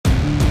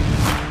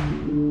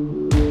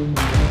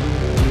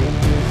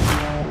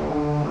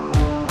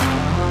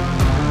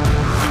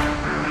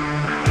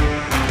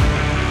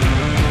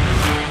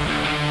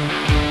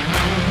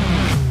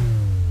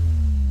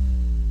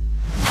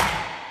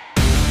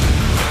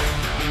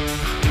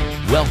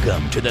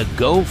Welcome to the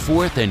Go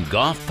Forth and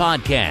Golf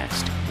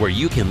Podcast, where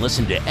you can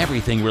listen to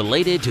everything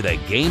related to the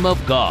game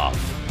of golf.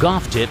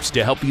 Golf tips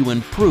to help you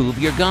improve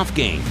your golf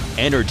game,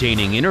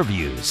 entertaining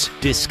interviews,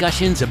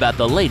 discussions about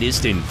the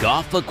latest in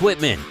golf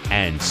equipment,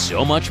 and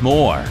so much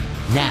more.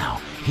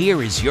 Now,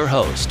 here is your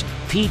host,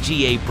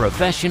 PGA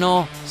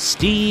professional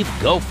Steve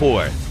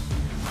Goforth.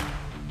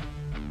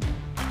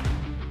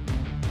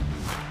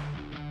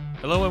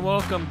 Hello and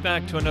welcome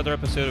back to another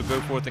episode of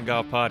Go Forth and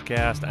Golf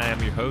Podcast. I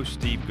am your host,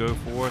 Steve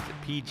Goforth,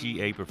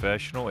 PGA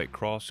professional at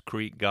Cross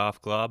Creek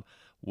Golf Club.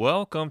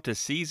 Welcome to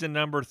season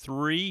number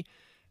 3.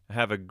 I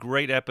have a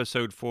great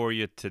episode for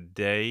you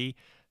today.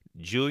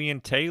 Julian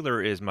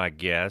Taylor is my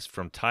guest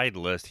from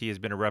Titleist. He has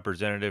been a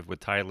representative with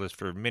Titleist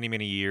for many,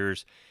 many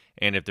years.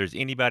 And if there's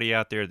anybody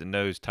out there that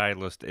knows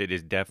Titleist, it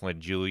is definitely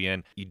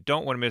Julian. You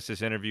don't want to miss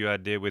this interview I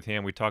did with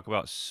him. We talk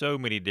about so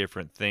many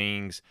different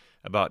things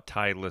about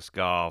Titleist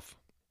golf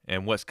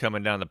and what's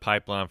coming down the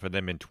pipeline for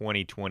them in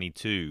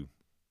 2022.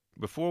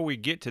 Before we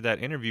get to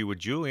that interview with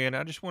Julian,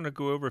 I just want to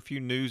go over a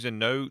few news and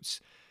notes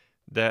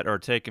that are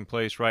taking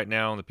place right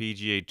now on the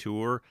PGA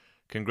Tour.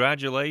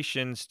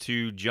 Congratulations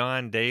to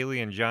John Daly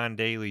and John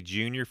Daly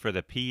Jr. for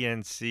the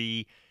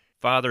PNC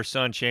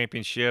Father-Son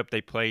Championship.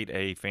 They played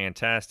a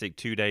fantastic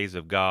 2 days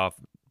of golf,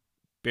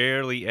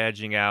 barely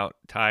edging out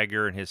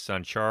Tiger and his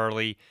son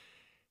Charlie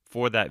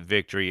for that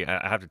victory.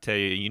 I have to tell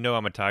you, you know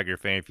I'm a Tiger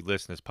fan if you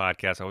listen to this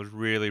podcast. I was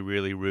really,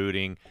 really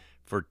rooting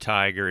for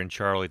Tiger and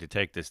Charlie to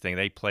take this thing.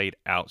 They played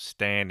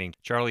outstanding.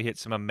 Charlie hit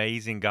some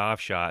amazing golf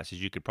shots,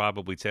 as you could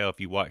probably tell if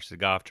you watched the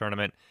golf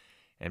tournament.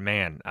 And,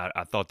 man,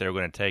 I thought they were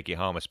going to take it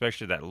home,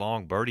 especially that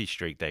long birdie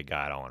streak they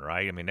got on,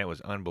 right? I mean, that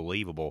was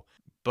unbelievable.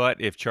 But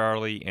if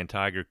Charlie and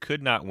Tiger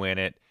could not win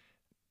it,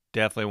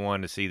 definitely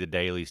wanted to see the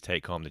Dalys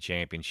take home the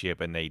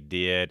championship, and they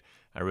did.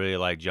 I really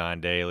like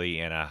John Daly,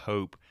 and I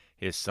hope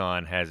his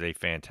son has a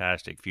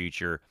fantastic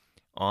future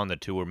on the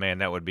tour. Man,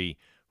 that would be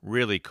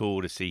really cool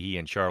to see he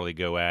and Charlie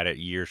go at it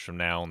years from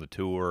now on the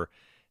tour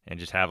and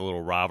just have a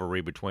little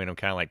rivalry between them,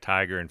 kind of like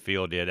Tiger and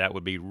Phil did. That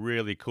would be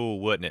really cool,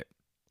 wouldn't it?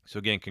 So,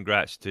 again,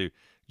 congrats to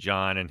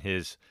John and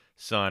his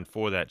son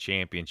for that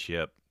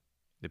championship.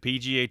 The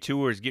PGA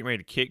Tour is getting ready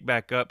to kick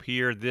back up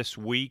here this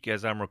week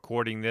as I'm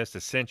recording this. The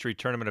Century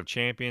Tournament of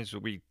Champions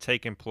will be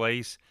taking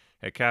place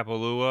at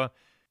Kapalua.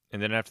 And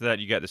then after that,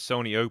 you got the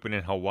Sony Open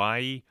in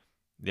Hawaii,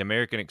 the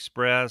American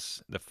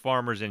Express, the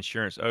Farmers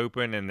Insurance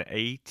Open, and the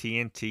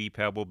AT&T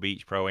Pebble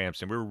Beach Pro-Am.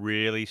 So we're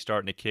really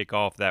starting to kick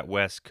off that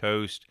West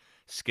Coast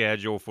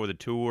schedule for the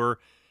tour.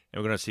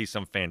 And we're going to see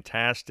some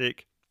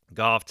fantastic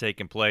golf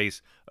taking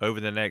place over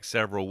the next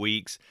several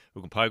weeks.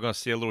 We're probably going to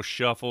see a little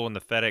shuffle in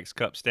the FedEx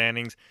Cup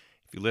standings.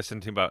 If you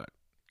listened to about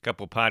a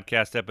couple of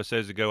podcast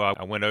episodes ago,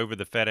 I went over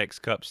the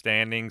FedEx Cup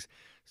standings.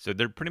 So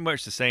they're pretty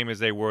much the same as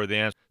they were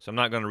then. So I'm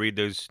not going to read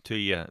those to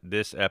you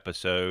this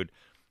episode,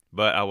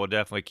 but I will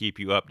definitely keep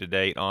you up to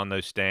date on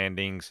those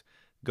standings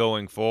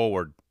going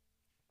forward.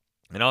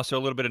 And also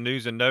a little bit of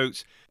news and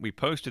notes. We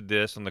posted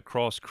this on the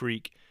Cross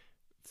Creek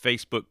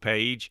Facebook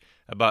page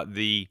about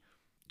the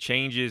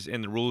changes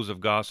in the rules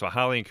of golf. So I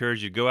highly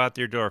encourage you to go out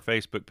there to our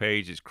Facebook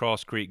page. It's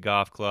Cross Creek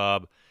Golf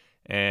Club,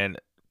 and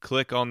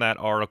click on that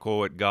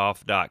article at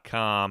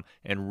golf.com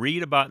and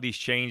read about these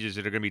changes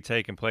that are going to be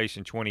taking place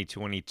in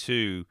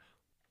 2022.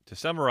 To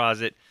summarize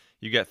it,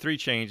 you got 3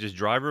 changes: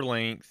 driver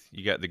length,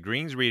 you got the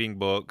greens reading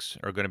books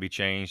are going to be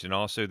changed, and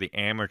also the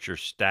amateur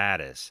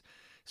status.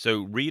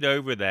 So read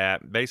over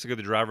that. Basically,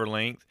 the driver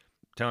length,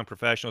 telling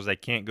professionals they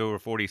can't go over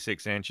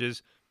 46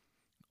 inches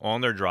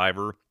on their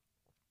driver,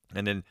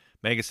 and then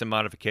making some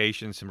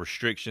modifications, some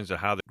restrictions of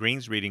how the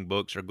greens reading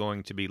books are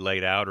going to be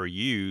laid out or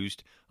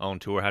used on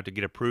tour, have to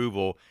get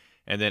approval,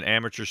 and then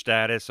amateur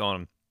status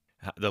on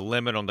the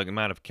limit on the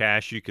amount of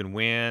cash you can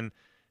win.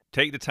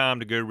 Take the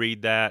time to go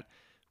read that.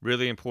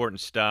 Really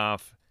important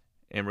stuff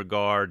in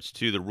regards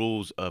to the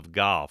rules of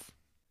golf.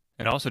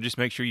 And also just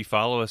make sure you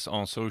follow us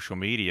on social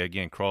media.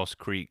 Again, Cross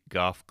Creek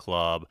Golf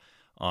Club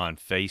on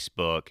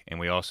Facebook.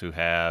 And we also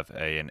have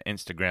an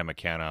Instagram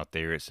account out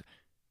there. It's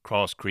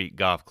Cross Creek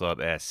Golf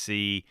Club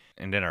SC.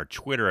 And then our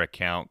Twitter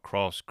account,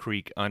 Cross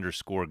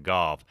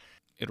Creek_golf.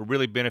 It'll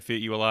really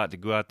benefit you a lot to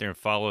go out there and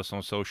follow us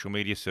on social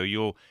media, so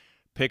you'll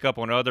pick up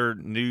on other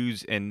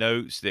news and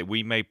notes that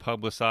we may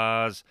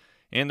publicize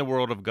in the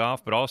world of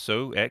golf, but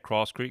also at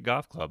Cross Creek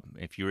Golf Club.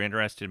 If you're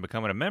interested in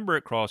becoming a member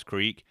at Cross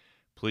Creek,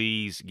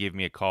 please give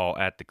me a call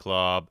at the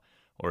club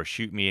or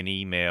shoot me an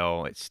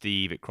email at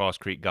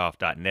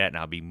steve@crosscreekgolf.net, and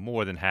I'll be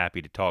more than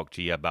happy to talk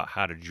to you about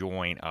how to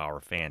join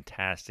our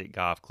fantastic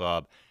golf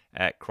club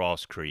at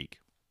Cross Creek.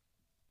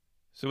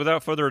 So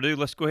without further ado,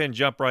 let's go ahead and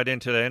jump right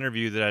into the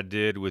interview that I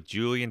did with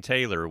Julian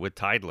Taylor with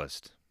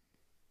Titleist.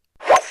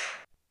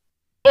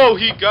 Oh,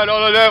 he got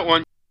all of that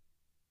one.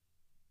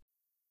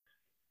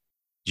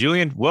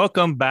 Julian,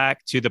 welcome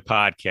back to the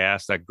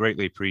podcast. I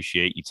greatly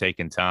appreciate you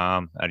taking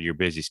time out of your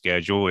busy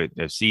schedule.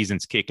 The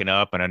season's kicking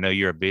up, and I know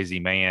you're a busy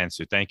man,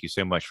 so thank you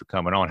so much for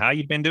coming on. How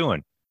you been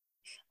doing?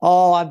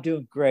 Oh, I'm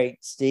doing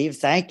great, Steve.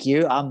 Thank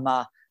you.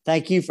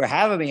 Thank you for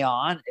having me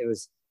on. It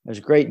was It was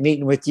great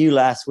meeting with you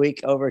last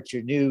week over at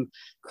your new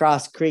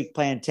Cross Creek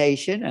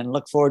plantation, and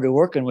look forward to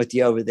working with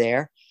you over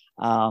there.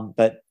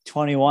 But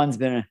 21's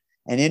been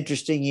an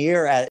interesting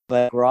year,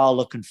 but we're all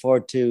looking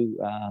forward to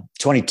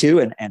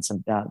 22 and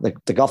some.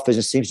 The golf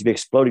business seems to be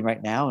exploding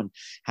right now, and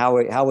how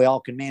we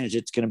all can manage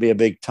it's going to be a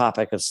big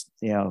topic of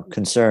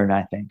concern,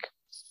 I think.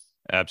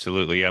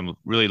 Absolutely, I'm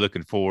really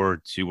looking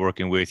forward to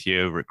working with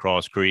you over at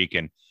Cross Creek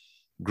and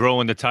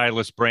growing the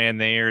Titleist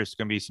brand there. It's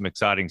going to be some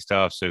exciting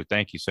stuff. So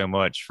thank you so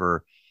much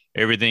for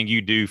everything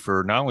you do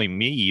for not only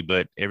me,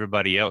 but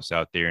everybody else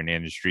out there in the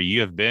industry.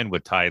 You have been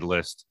with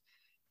Titleist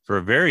for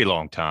a very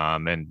long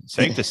time, and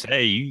safe to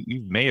say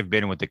you may have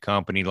been with the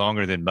company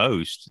longer than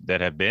most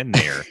that have been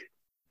there.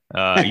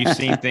 You've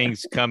seen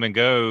things come and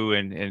go,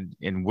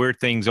 and where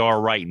things are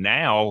right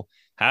now.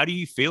 How do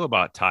you feel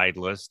about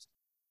Titleist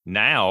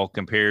now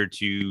compared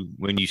to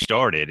when you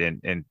started?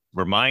 And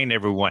remind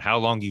everyone how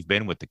long you've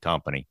been with the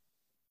company.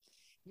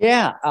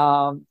 Yeah,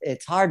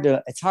 it's hard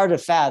to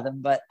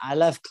fathom, but I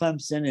left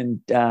Clemson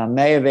in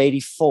May of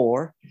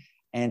 '84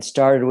 and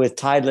started with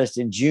Titleist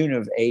in June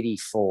of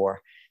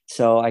 '84.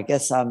 So I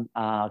guess I'm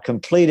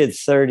completed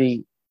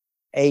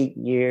 38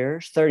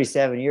 years,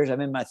 37 years.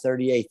 I'm in my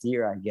 38th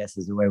year, I guess,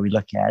 is the way we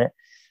look at it.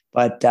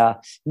 But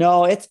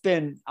no, it's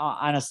been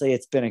honestly,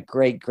 it's been a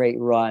great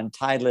run.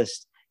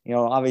 Titleist,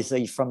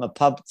 obviously from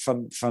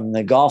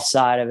the golf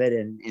side of it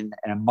and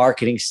a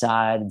marketing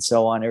side and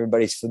so on,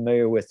 everybody's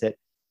familiar with it.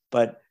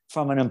 But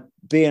from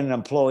being an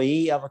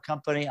employee of a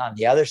company on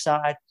the other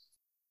side,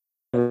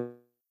 every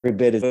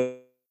bit as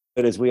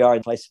good as we are,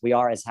 the place we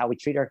are is how we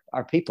treat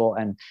our people.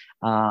 And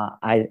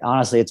I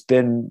honestly, it's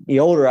been, the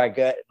older I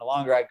get, the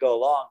longer I go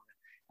along,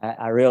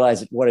 I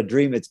realize what a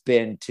dream it's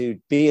been to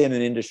be in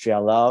an industry I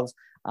love,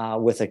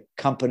 with a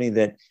company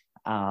that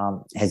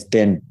has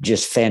been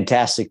just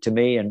fantastic to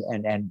me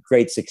and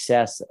great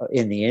success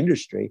in the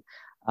industry.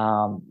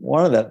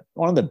 One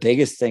of the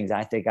biggest things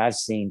I think I've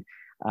seen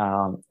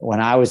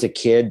when I was a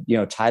kid,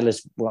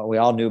 Titleist, well, we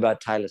all knew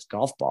about Titleist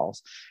golf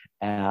balls.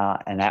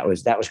 And that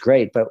was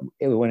great. But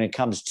when it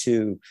comes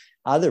to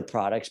other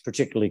products,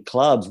 particularly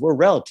clubs, we're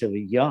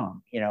relatively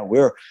young.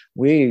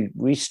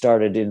 We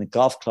started in the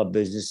golf club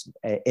business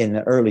in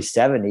the early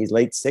 '70s,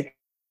 late '60s.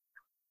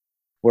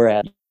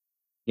 Whereas,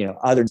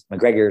 other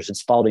McGregors and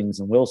Spaldings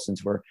and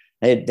Wilsons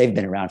they've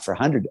been around for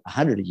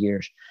 100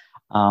 years.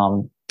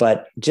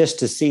 But just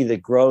to see the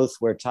growth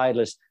where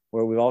Titleist,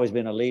 where we've always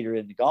been a leader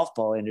in the golf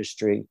ball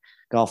industry,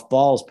 golf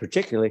balls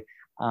particularly,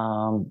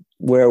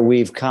 where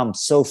we've come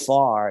so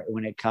far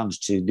when it comes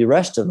to the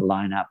rest of the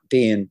lineup,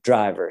 being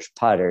drivers,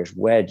 putters,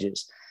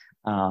 wedges,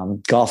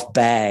 golf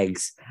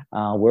bags,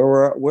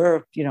 where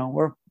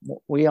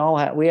we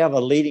have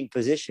a leading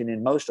position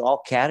in most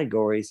all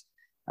categories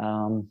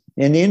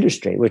in the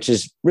industry, which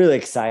is really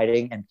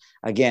exciting. And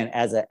again,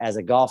 as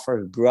a golfer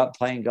who grew up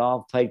playing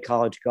golf, played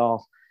college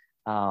golf,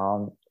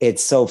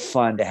 it's so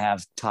fun to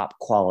have top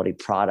quality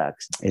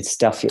products. It's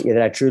stuff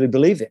that I truly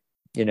believe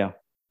in.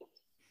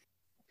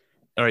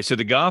 All right, so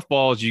the golf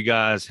balls you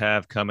guys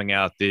have coming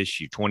out this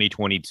year,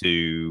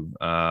 2022,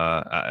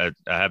 I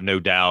have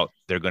no doubt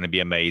they're going to be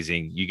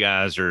amazing. You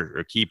guys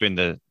are keeping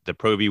the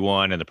Pro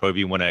V1 and the Pro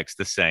V1X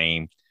the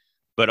same,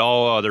 but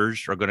all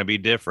others are going to be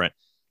different.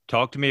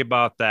 Talk to me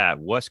about that.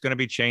 What's going to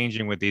be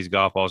changing with these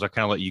golf balls? I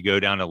kind of let you go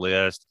down the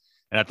list.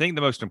 And I think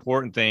the most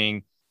important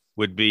thing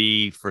would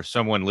be for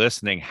someone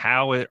listening,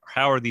 how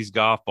are these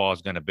golf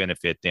balls going to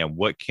benefit them?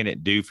 What can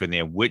it do for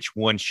them? Which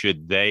one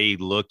should they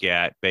look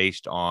at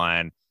based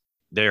on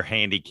their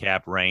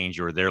handicap range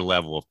or their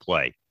level of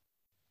play?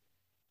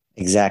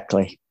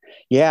 Exactly.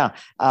 Yeah.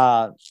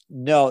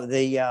 No,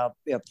 the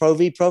Pro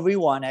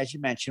V1, as you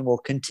mentioned, will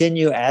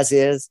continue as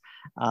is.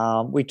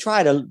 We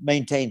try to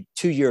maintain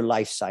 2-year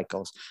life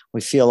cycles.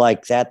 We feel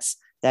like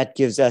that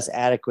gives us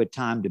adequate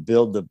time to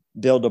build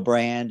a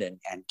brand and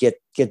get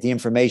the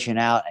information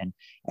out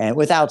and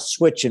without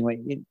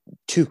switching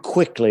too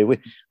quickly.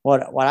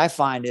 What I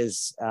find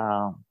is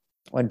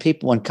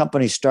when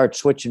companies start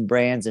switching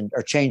brands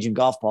or changing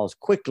golf balls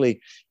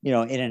quickly, in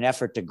an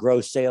effort to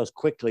grow sales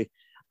quickly,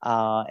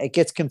 it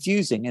gets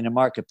confusing in the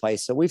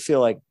marketplace. So we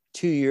feel like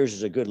 2 years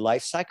is a good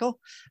life cycle.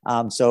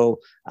 So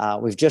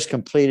we've just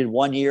completed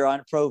 1 year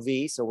on Pro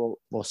V, so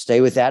we'll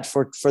stay with that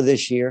for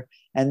this year.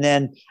 And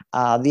then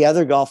the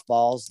other golf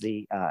balls,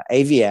 the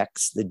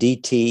AVX, the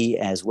DT,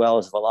 as well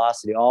as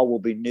Velocity, all will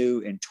be new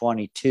in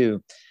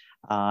 22.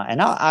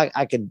 And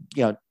I could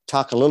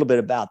talk a little bit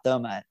about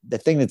them. The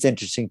thing that's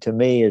interesting to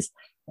me is,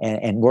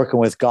 and working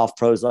with golf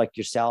pros like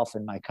yourself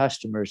and my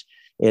customers,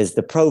 is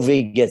the Pro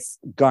V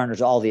garners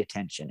all the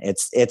attention.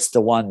 It's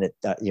the one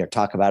that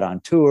talk about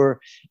on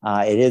tour.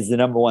 It is the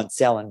number one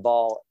selling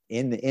ball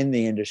in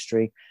the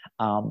industry.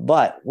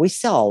 But we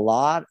sell a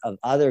lot of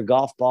other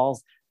golf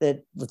balls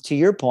that, to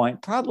your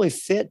point, probably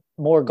fit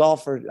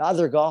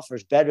other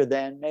golfers better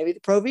than maybe the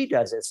Pro V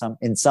does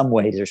in some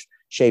ways or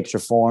shapes or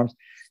forms.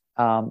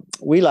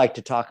 We like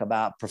to talk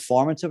about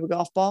performance of a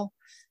golf ball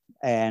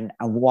and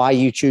why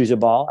you choose a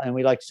ball. And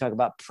we like to talk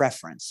about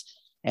preference.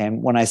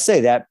 And when I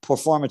say that,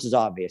 performance is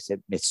obvious.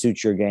 It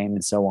suits your game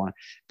and so on.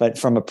 But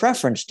from a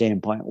preference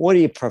standpoint, what do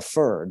you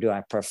prefer? Do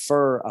I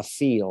prefer a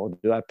feel?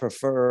 Do I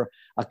prefer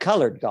a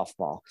colored golf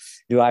ball?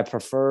 Do I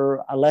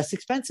prefer a less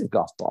expensive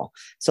golf ball?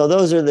 So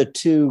those are the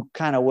two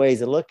kind of ways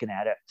of looking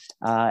at it.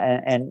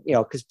 And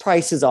because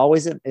price is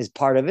always is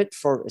part of it,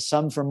 for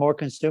some, for more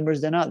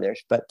consumers than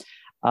others. But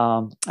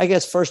I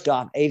guess first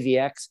off,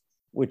 AVX,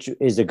 which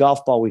is a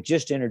golf ball we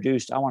just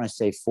introduced, I want to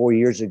say 4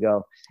 years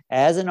ago,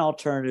 as an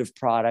alternative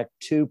product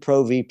to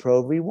Pro V,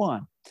 Pro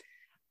V1.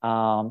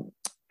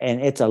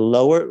 And it's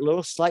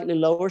a slightly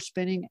lower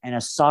spinning and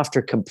a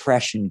softer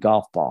compression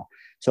golf ball.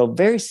 So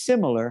very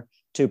similar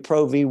to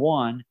Pro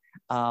V1,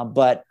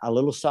 but a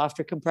little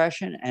softer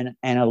compression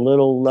and a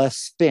little less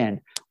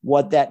spin.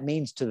 What that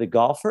means to the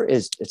golfer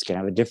is it's going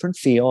to have a different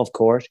feel, of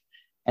course.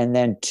 And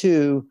then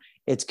two,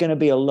 it's going to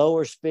be a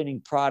lower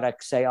spinning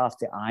product, say off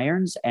the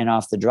irons and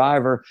off the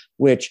driver,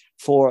 which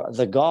for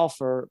the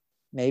golfer,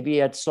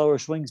 maybe at slower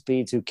swing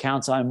speeds, who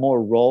counts on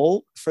more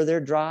roll for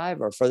their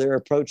drive or for their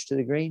approach to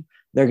the green,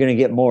 they're going to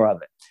get more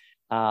of it.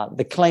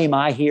 The claim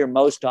I hear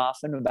most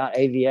often about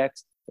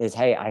AVX is,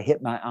 hey, I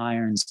hit my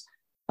irons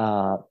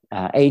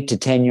 8 to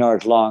 10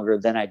 yards longer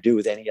than I do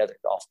with any other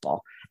golf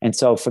ball. And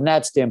so from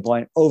that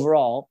standpoint,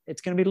 overall,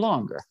 it's going to be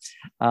longer.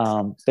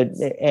 But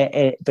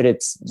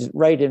it's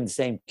right in the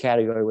same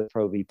category with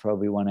Pro V, Pro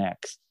V1X.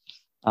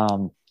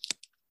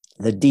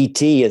 The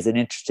DT is an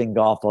interesting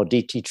golf ball,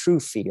 DT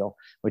True Feel,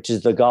 which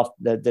is the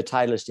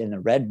Titleist in the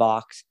red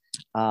box.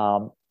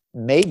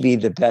 Maybe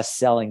the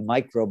best-selling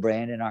micro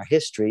brand in our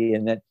history,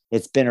 in that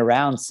it's been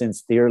around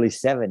since the early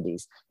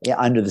 70s,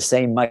 under the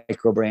same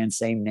micro brand,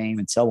 same name,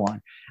 and so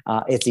on.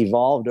 It's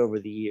evolved over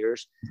the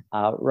years.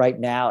 Right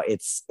now,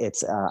 it's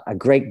a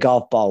great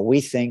golf ball, we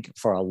think,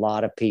 for a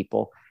lot of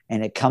people,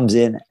 and it comes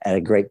in at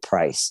a great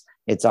price.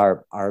 It's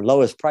our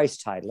lowest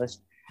price Titleist.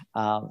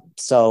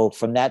 So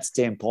from that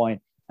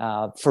standpoint,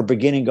 for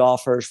beginning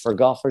golfers, for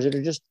golfers that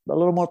are just a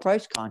little more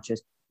price conscious,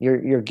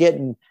 you're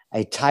getting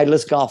a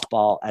Titleist golf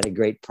ball at a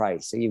great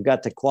price. So you've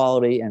got the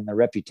quality and the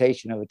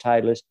reputation of a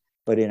Titleist,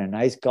 but in a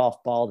nice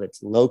golf ball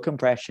that's low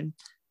compression.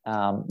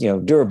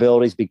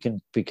 Durability's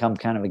become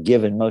kind of a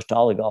given. Most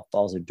all the golf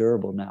balls are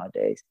durable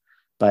nowadays.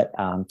 But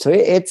so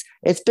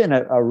it's been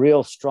a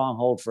real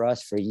stronghold for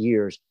us for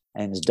years,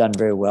 and has done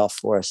very well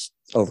for us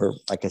over,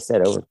 like I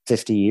said, over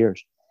 50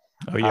 years.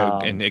 Oh, yeah.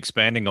 And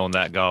expanding on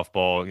that golf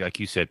ball, like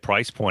you said,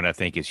 price point, I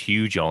think, is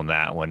huge on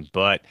that one.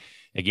 But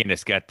again,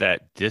 it's got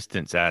that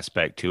distance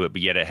aspect to it,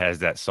 but yet it has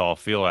that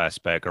soft feel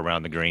aspect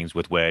around the greens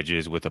with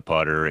wedges, with a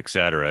putter, et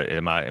cetera.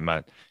 Am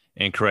I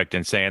incorrect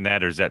in saying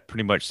that, or does that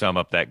pretty much sum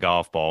up that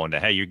golf ball? And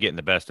hey, you're getting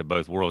the best of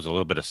both worlds, a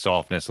little bit of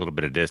softness, a little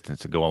bit of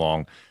distance to go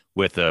along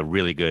with a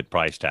really good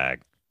price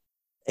tag.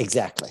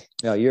 Exactly.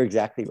 No, you're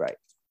exactly right.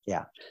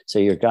 Yeah. So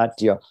you've got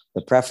the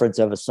preference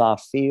of a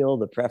soft feel,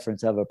 the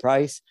preference of a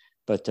price,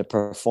 but the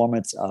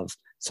performance of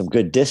some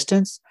good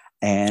distance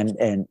and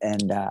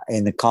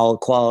the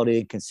quality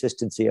and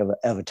consistency of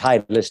a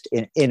Titleist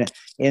in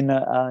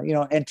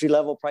entry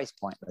level price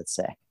point, let's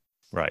say.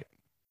 Right.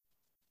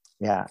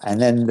 Yeah. And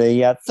then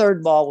the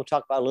third ball we'll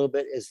talk about a little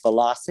bit is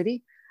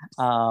Velocity,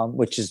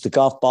 which is the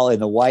golf ball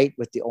in the white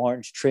with the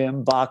orange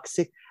trim box,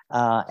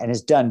 and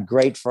has done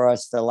great for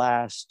us the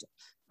last,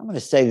 I'm going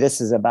to say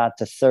this is about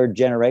the third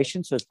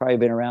generation. So it's probably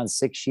been around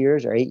 6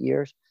 years or 8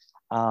 years.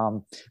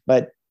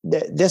 But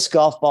this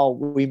golf ball,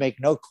 we make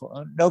no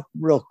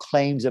real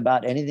claims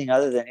about anything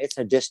other than it's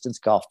a distance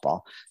golf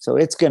ball. So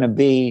it's going to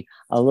be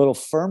a little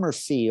firmer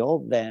feel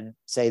than,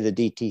 say, the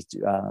DT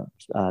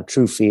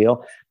True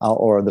Feel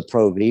or the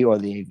Pro V or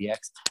the AVX,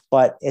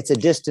 but it's a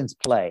distance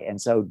play.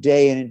 And so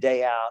day in and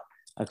day out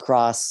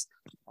across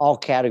all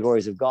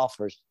categories of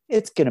golfers,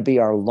 it's going to be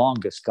our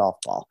longest golf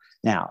ball.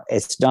 Now,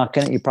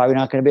 you're probably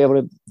not going to be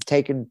able to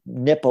take and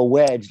nip a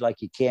wedge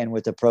like you can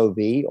with a Pro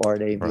V or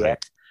an AVX,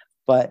 right.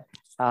 But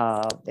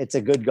it's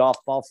a good golf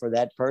ball for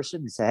that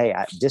person to say,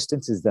 hey,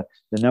 distance is the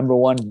number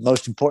one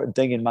most important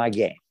thing in my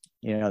game,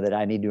 that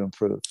I need to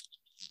improve.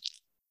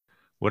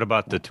 What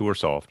about the Tour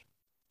Soft?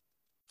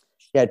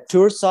 Yeah,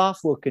 Tour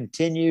Soft will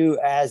continue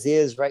as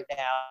is right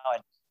now.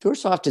 And Tour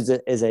Soft is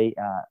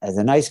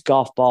a nice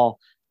golf ball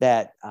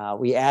that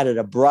we added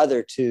a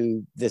brother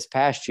to this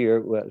past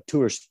year,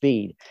 Tour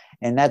Speed.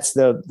 And that's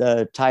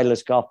the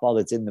Titleist golf ball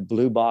that's in the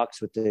blue box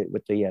with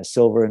the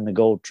silver and the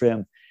gold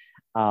trim.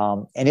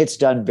 And it's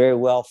done very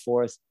well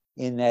for us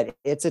in that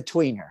it's a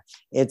tweener.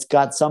 It's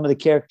got some of the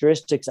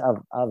characteristics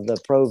of the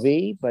Pro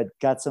V, but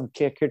got some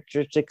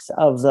characteristics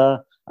of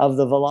the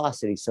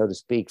Velocity, so to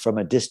speak, from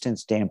a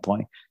distance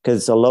standpoint, because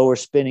it's a lower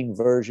spinning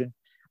version.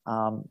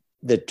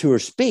 The Tour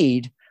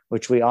Speed,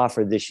 which we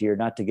offered this year,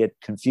 not to get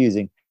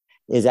confusing,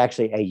 is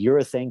actually a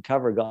urethane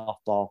cover golf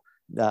ball,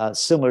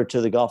 similar to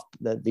the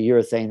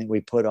urethane that we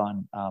put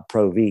on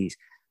Pro Vs.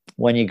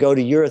 When you go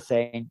to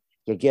urethane,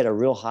 you get a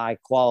real high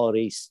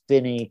quality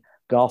spinny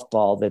golf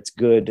ball that's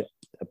good,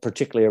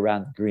 particularly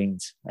around the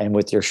greens and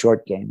with your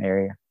short game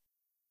area.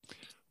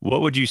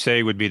 What would you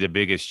say would be the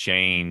biggest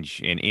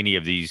change in any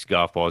of these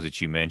golf balls that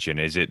you mentioned?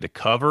 Is it the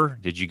cover?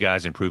 Did you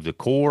guys improve the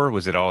core?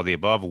 Was it all the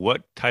above?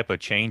 What type of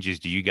changes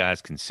do you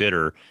guys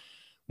consider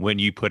when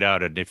you put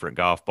out a different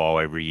golf ball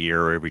every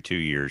year or every 2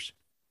 years?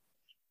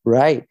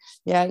 Right.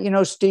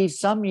 Yeah. Steve,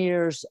 some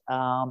years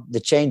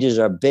the changes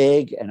are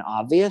big and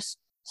obvious.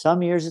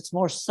 Some years it's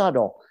more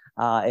subtle.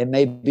 It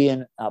may be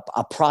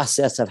a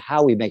process of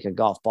how we make a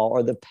golf ball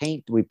or the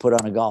paint we put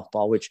on a golf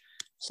ball, which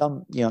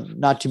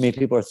not too many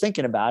people are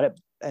thinking about it,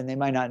 and they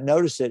might not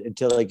notice it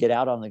until they get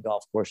out on the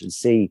golf course and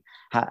see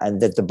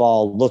that the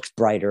ball looks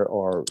brighter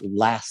or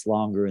lasts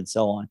longer and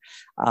so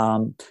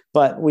on.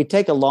 But we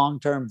take a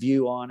long-term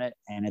view on it,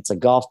 and it's a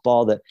golf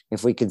ball that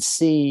if we can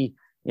see,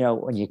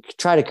 when you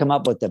try to come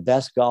up with the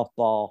best golf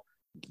ball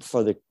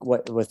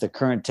with the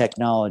current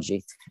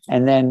technology,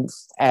 and then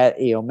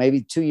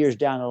maybe 2 years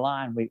down the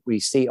line, we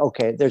see,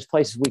 okay, there's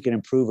places we can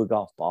improve a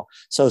golf ball.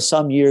 So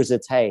some years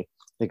it's, hey,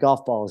 the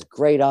golf ball is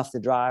great off the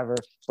driver,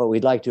 but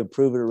we'd like to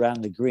improve it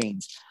around the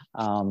greens.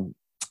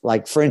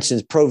 Like, for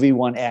instance, Pro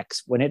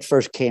V1X, when it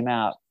first came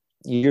out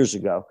years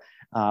ago,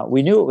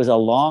 we knew it was a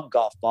long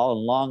golf ball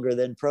and longer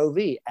than Pro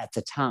V at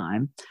the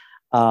time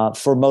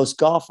for most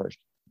golfers,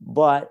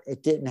 but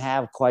it didn't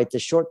have quite the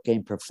short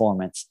game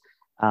performance.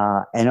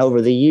 And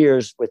over the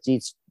years, with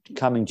each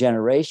coming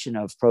generation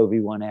of Pro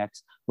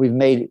V1X, we've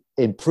made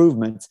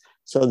improvements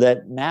so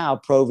that now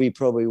Pro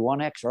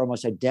V1X are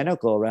almost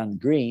identical around the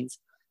greens,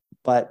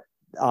 but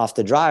off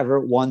the driver,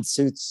 one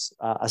suits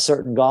a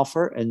certain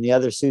golfer and the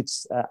other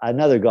suits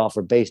another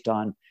golfer based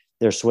on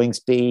their swing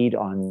speed,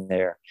 on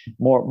their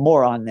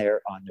more on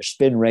their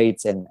spin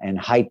rates and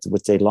height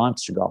with they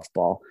launch the golf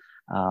ball.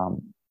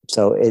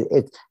 So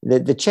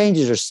the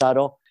changes are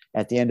subtle.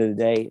 At the end of the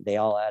day, they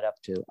all add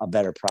up to a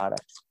better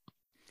product.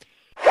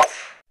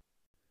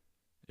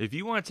 If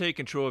you want to take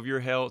control of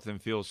your health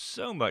and feel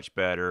so much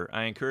better,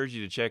 I encourage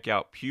you to check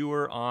out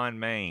Pure on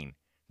Main.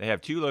 They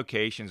have 2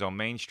 locations on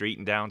Main Street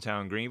in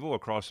downtown Greenville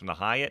across from the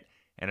Hyatt,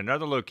 and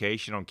another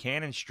location on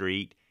Cannon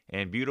Street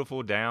in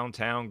beautiful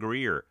downtown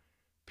Greer.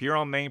 Pure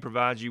on Main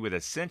provides you with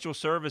essential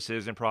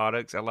services and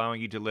products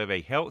allowing you to live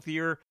a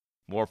healthier,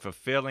 more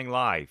fulfilling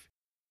life.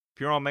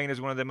 Pure on Main is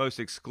one of the most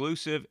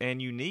exclusive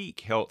and unique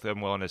health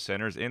and wellness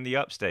centers in the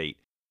upstate.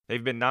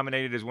 They've been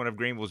nominated as one of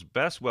Greenville's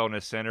best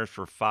wellness centers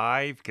for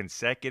 5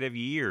 consecutive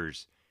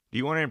years. Do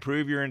you want to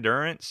improve your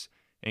endurance,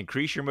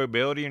 increase your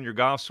mobility in your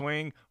golf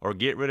swing, or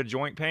get rid of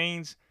joint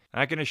pains?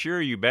 I can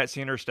assure you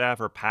Betsy and her staff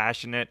are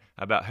passionate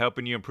about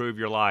helping you improve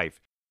your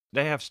life.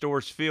 They have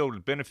stores filled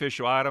with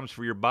beneficial items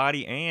for your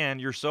body and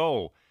your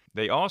soul.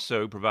 They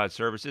also provide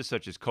services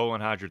such as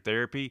colon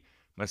hydrotherapy,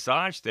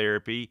 massage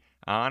therapy,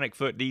 ionic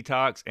foot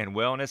detox, and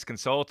wellness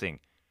consulting.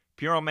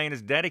 Pure on Main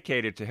is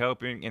dedicated to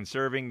helping and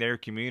serving their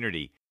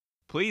community.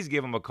 Please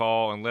give them a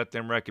call and let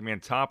them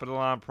recommend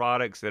top-of-the-line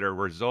products that are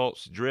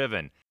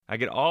results-driven. I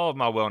get all of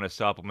my wellness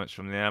supplements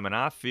from them, and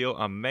I feel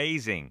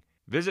amazing.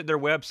 Visit their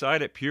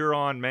website at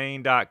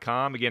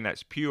pureonmain.com. Again,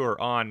 that's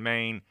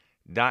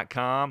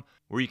pureonmain.com,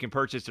 where you can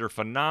purchase their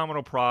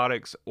phenomenal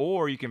products,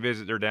 or you can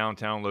visit their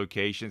downtown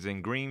locations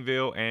in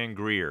Greenville and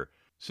Greer.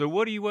 So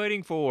what are you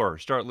waiting for?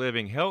 Start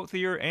living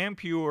healthier and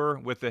pure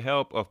with the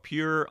help of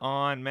Pure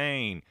on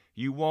Main.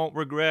 You won't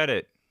regret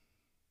it.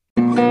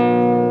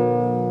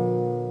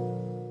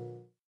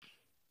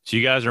 So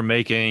you guys are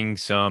making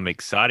some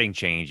exciting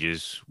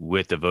changes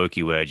with the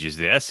Vokey wedges.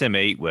 The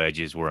SM8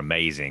 wedges were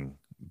amazing,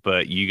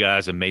 but you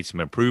guys have made some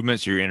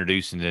improvements. You're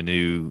introducing the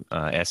new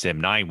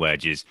SM9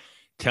 wedges.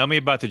 Tell me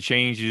about the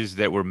changes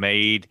that were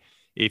made,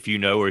 if you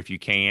know or if you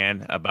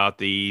can, about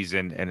these.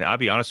 And I'll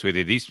be honest with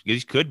you,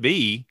 these could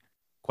be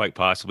quite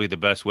possibly the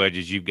best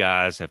wedges you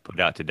guys have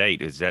put out to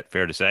date. Is that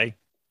fair to say?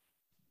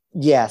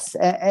 Yes,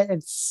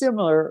 and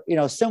similar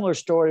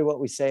story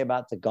what we say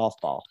about the golf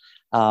ball,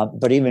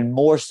 but even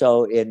more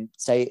so in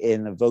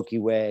the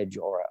Vokey wedge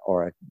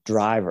or a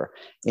driver,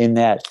 in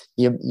that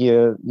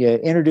you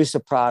introduce a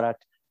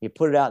product, you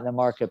put it out in the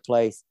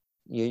marketplace,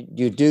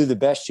 you do the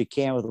best you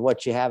can with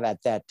what you have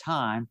at that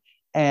time,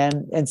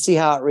 and see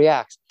how it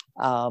reacts.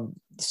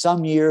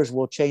 Some years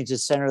will change the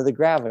center of the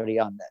gravity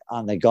on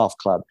the golf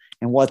club,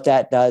 and what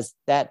that does,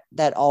 that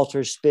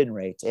alters spin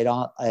rates. It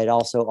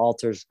also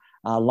alters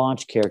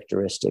launch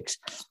characteristics.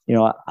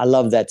 I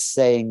love that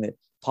saying that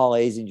Paul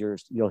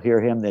Azinger, you'll hear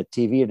him, the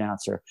TV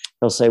announcer,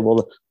 he'll say, well,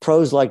 the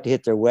pros like to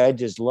hit their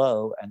wedges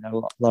low and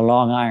the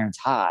long irons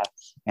high,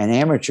 and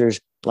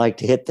amateurs like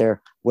to hit their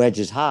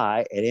wedges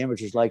high, and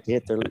amateurs like to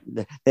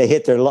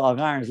hit their long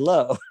irons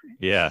low.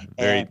 Yeah,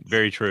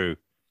 very true.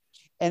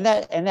 And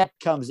that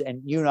comes,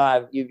 and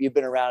you've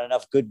been around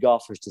enough good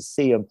golfers to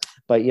see them,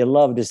 but you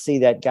love to see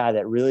that guy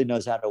that really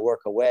knows how to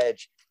work a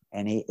wedge,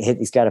 and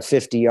he's got a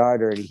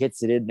 50-yarder and he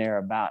hits it in there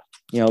about,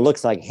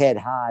 looks like head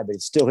high, but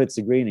it still hits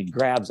the green and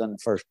grabs on the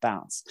first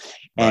bounce.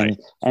 And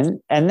right.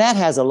 and that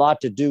has a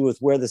lot to do with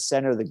where the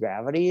center of the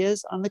gravity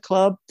is on the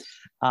club.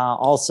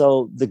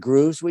 Also the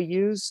grooves we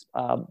use.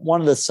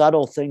 One of the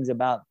subtle things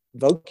about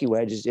Vokey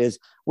wedges is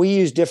we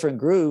use different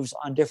grooves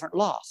on different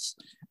lofts.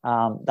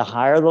 The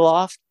higher the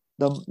loft,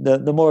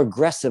 the more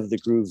aggressive the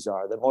grooves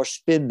are, the more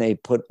spin they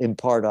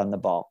impart on the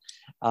ball.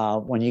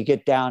 When you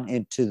get down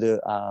into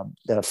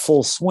the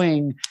full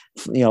swing,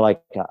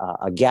 like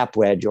a gap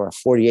wedge or a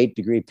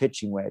 48-degree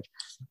pitching wedge,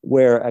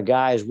 where a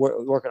guy is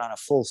working on a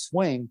full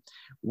swing,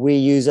 we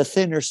use a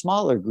thinner,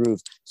 smaller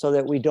groove so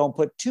that we don't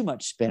put too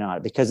much spin on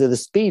it because of the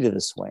speed of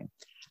the swing,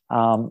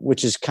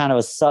 which is kind of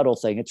a subtle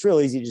thing. It's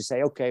real easy to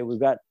say, okay, we've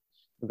got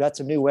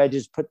some new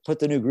wedges, put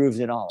the new grooves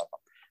in all of them.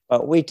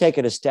 But we take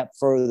it a step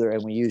further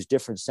and we use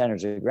different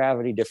centers of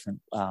gravity,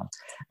 different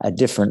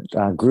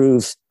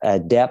grooves,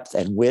 depth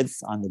and width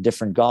on the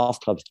different golf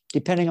clubs,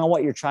 depending on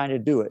what you're trying to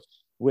do it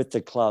with the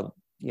club.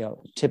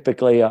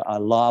 Typically a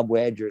lob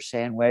wedge or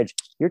sand wedge,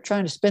 you're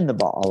trying to spin the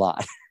ball a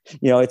lot.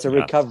 It's a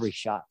recovery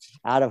shot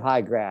out of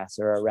high grass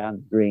or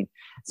around the green.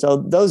 So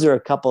those are a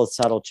couple of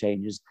subtle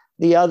changes.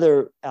 The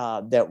other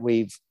that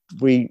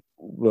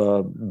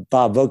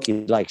Bob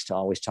Vokey likes to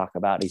always talk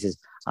about, he says,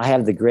 I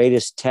have the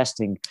greatest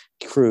testing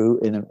crew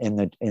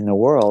in the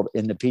world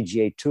in the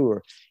PGA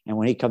Tour, and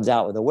when he comes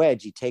out with a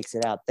wedge, he takes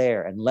it out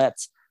there and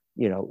lets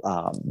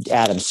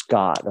Adam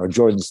Scott or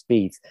Jordan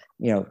Spieth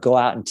go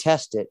out and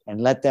test it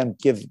and let them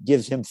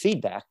gives him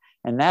feedback,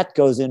 and that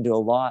goes into a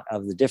lot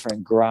of the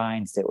different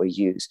grinds that we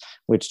use,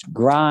 which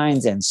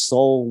grinds and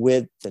sole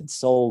width and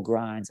sole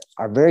grinds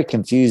are very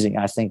confusing,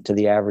 I think, to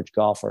the average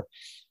golfer.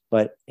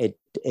 But it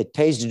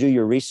pays to do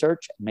your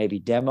research, maybe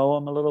demo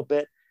them a little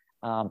bit,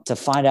 to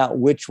find out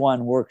which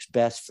one works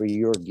best for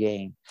your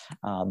game.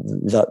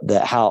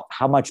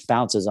 How much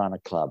bounces on a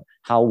club,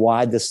 how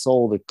wide the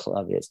sole of the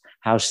club is,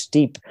 how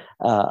steep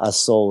a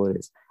sole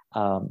is.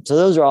 So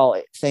those are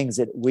all things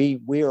that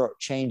we are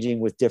changing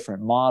with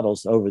different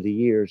models over the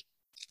years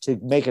to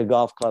make a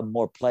golf club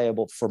more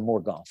playable for more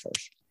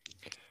golfers.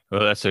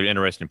 Well, that's an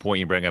interesting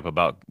point you bring up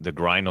about the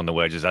grind on the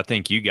wedges. I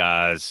think you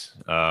guys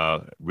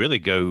really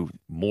go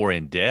more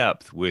in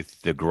depth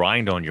with the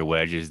grind on your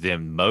wedges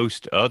than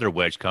most other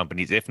wedge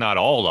companies, if not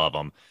all of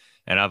them.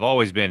 And I've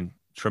always been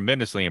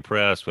tremendously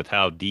impressed with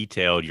how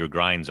detailed your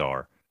grinds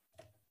are.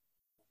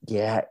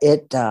 Yeah,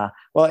 it's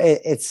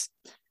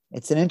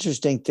an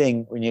interesting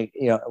thing when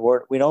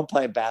we don't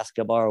play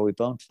basketball or we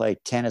don't play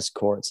tennis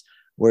courts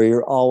where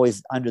you're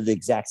always under the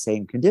exact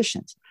same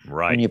conditions.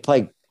 Right.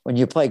 When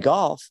you play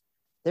golf,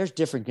 there's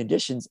different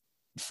conditions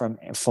from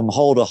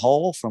hole to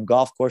hole, from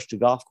golf course to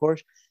golf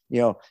course.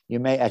 You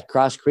may at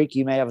Cross Creek,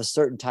 you may have a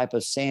certain type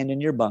of sand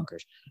in your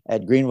bunkers.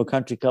 At Greenville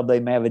Country Club, they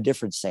may have a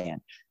different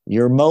sand.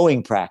 Your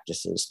mowing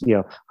practices,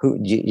 you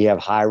have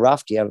high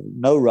rough, do you have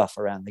no rough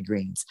around the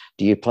greens?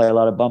 Do you play a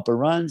lot of bumper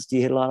runs? Do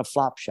you hit a lot of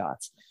flop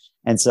shots?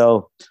 And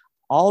so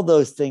all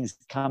those things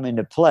come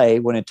into play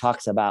when it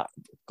talks about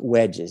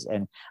wedges.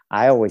 And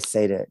I always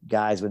say to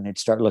guys when they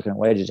start looking at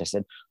wedges, I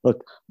said,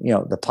 look,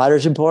 the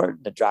putter's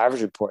important, the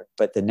driver's important,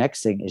 but the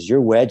next thing is your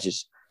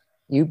wedges.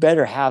 You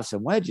better have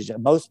some wedges.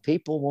 Most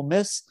people will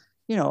miss,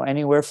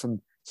 anywhere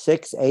from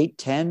 6, 8,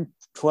 10,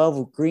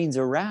 12 greens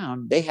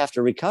around. They have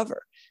to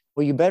recover.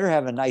 Well, you better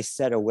have a nice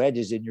set of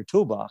wedges in your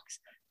toolbox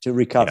to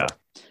recover.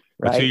 Yeah.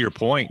 Right? But to your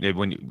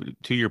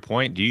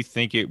point, do you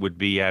think it would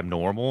be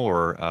abnormal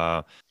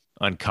or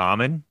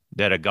uncommon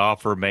that a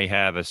golfer may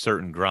have a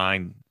certain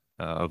grind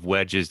of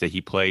wedges that he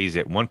plays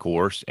at one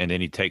course and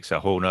then he takes a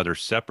whole nother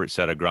separate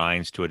set of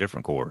grinds to a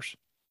different course?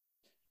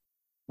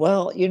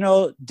 Well,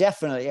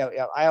 definitely.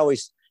 I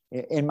always,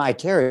 in my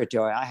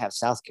territory, I have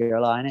South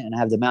Carolina and I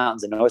have the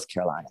mountains of North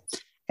Carolina.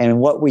 And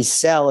what we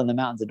sell in the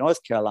mountains of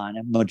North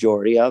Carolina,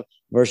 majority of,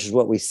 versus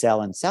what we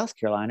sell in South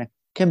Carolina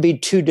can be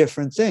two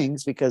different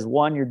things, because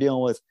one, you're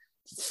dealing with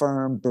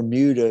firm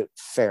Bermuda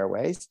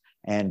fairways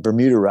and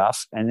Bermuda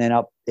rough. And then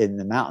up in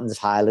the mountains,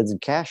 highlands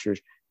and cashers,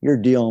 you're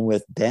dealing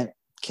with bent,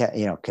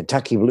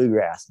 Kentucky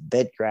bluegrass,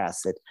 bent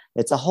grass.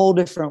 It's a whole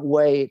different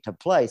way to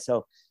play.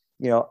 So,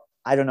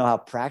 I don't know how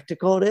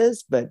practical it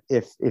is, but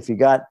if you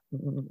got,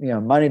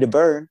 money to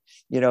burn,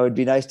 it'd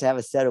be nice to have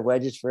a set of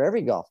wedges for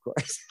every golf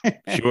course.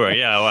 Sure.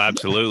 Yeah, well,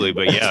 absolutely.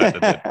 But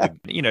yeah,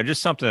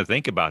 just something to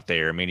think about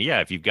there. I mean,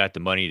 yeah, if you've got the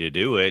money to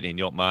do it and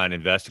you don't mind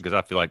investing, because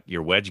I feel like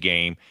your wedge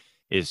game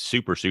is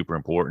super, super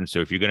important. So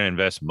if you're going to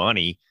invest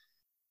money,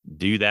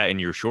 do that in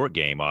your short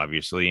game,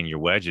 obviously, and your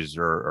wedges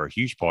are a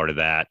huge part of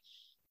that.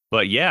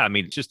 But yeah, I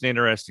mean, it's just an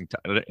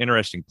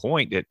interesting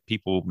point that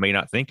people may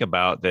not think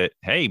about, that,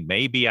 hey,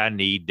 maybe I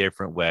need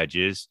different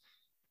wedges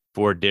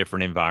for a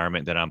different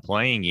environment that I'm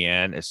playing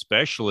in,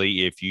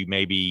 especially if you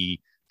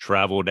maybe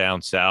travel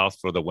down south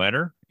for the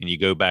winter and you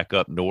go back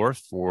up north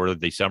for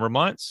the summer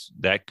months.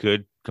 That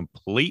could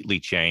completely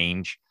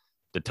change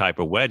the type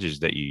of wedges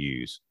that you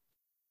use.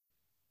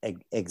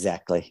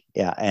 Exactly.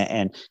 Yeah.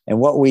 And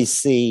what we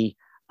see,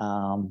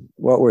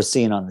 what we're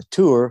seeing on the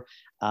tour,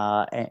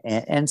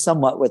 and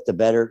somewhat with the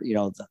better,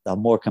 the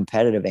more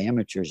competitive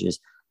amateurs, is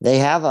they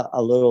have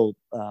a little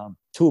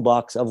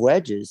toolbox of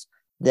wedges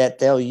that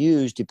they'll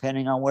use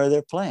depending on where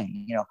they're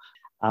playing.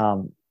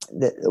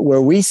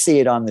 Where we see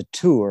it on the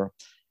tour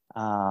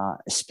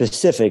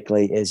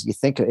specifically is,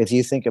 if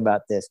you think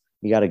about this,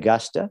 you got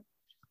Augusta,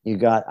 you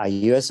got a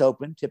U.S.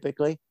 Open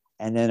typically,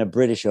 and then a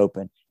British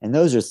Open, and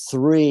those are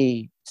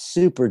three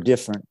super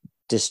different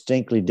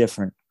distinctly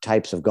different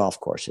types of golf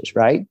courses,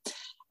 right?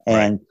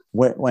 And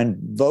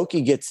when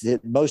Vokey gets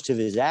most of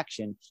his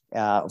action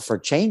for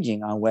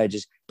changing on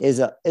wedges is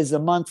a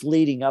month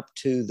leading up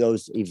to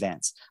those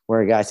events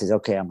where a guy says,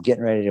 okay,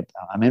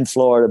 I'm in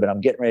Florida, but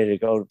I'm getting ready to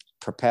go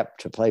prep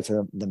to play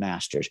for the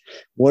Masters.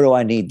 What do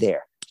I need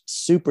there?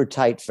 Super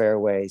tight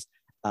fairways.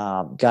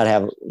 Got to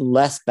have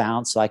less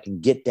bounce so I can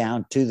get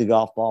down to the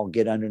golf ball,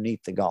 get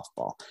underneath the golf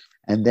ball.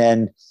 And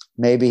then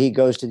maybe he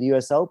goes to the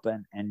U.S.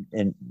 Open and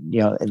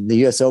the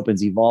U.S.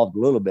 Open's evolved a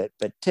little bit,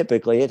 but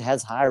typically it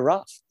has high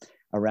rough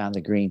around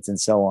the greens and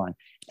so on.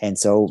 And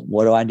so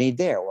what do I need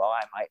there? Well,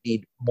 I might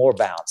need more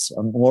bounce,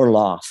 more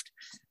loft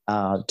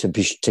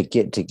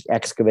to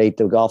excavate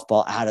the golf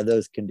ball out of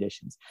those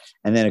conditions.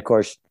 And then, of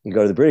course, you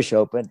go to the British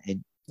Open,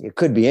 and it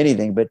could be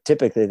anything, but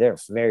typically they're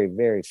very,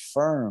 very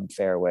firm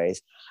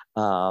fairways,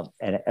 and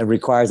it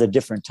requires a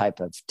different type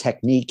of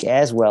technique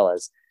as well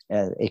as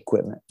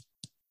equipment.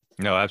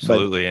 No,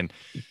 absolutely. And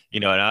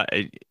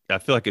I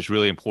feel like it's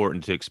really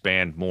important to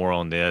expand more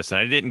on this. And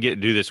I didn't get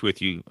to do this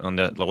with you on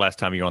the last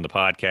time you were on the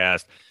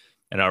podcast.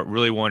 And I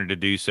really wanted to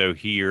do so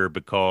here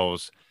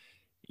because,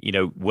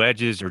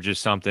 wedges are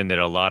just something that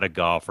a lot of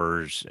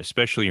golfers,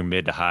 especially your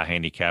mid to high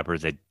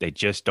handicappers, they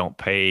just don't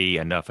pay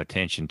enough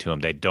attention to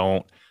them. They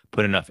don't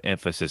put enough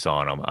emphasis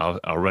on them.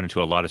 I'll run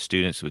into a lot of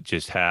students who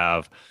just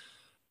have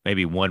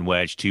maybe one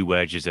wedge, two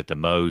wedges at the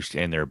most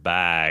in their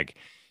bag.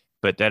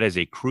 But that is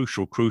a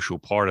crucial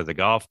part of the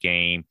golf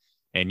game.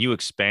 And you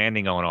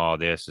expanding on all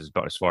this as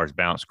far as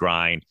bounce,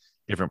 grind,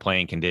 different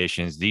playing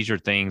conditions, these are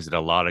things that a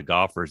lot of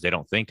golfers, they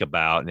don't think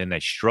about. And then they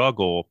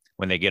struggle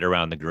when they get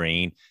around the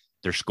green.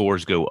 Their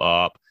scores go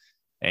up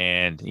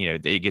and,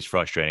 it gets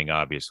frustrating,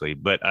 obviously.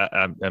 But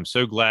I'm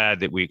so glad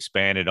that we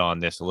expanded on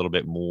this a little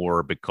bit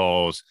more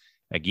because,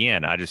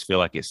 again, I just feel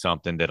like it's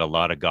something that a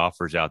lot of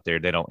golfers out there,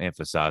 they don't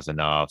emphasize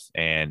enough.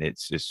 And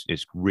it's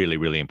really,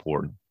 really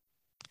important.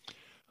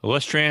 Well,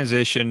 let's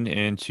transition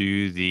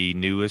into the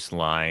newest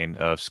line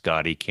of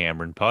Scotty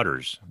Cameron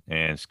putters.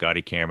 And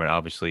Scotty Cameron,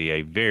 obviously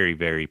a very,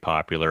 very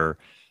popular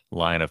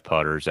line of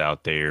putters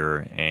out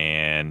there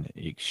and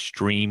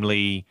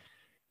extremely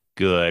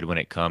good when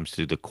it comes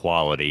to the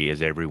quality,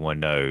 as everyone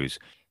knows.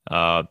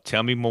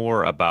 Tell me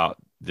more about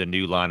the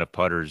new line of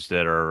putters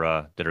that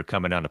are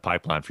coming down the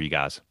pipeline for you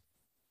guys.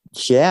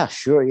 Yeah,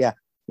 sure. Yeah.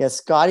 Yeah,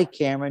 Scotty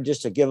Cameron,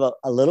 just to give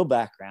a little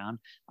background,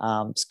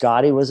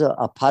 Scotty was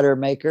a putter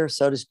maker,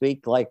 so to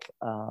speak, like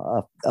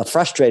a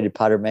frustrated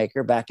putter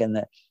maker back in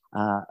the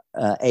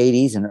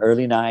 80s and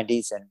early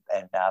 90s and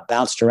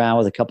bounced around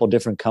with a couple of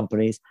different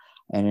companies.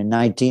 And in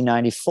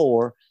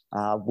 1994,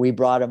 we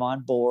brought him on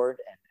board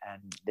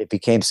and it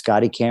became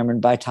Scotty Cameron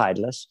by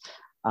Titleist.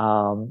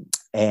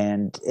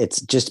 And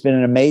it's just been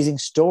an amazing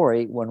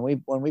story. When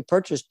we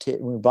purchased it,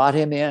 we brought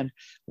him in,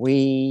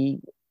 we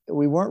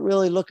weren't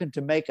really looking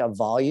to make a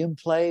volume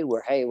play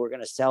where, hey, we're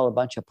going to sell a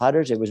bunch of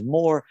putters. It was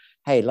more,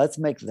 hey, let's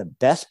make the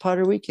best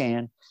putter we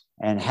can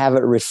and have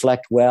it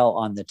reflect well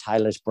on the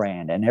Titleist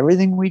brand. And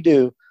everything we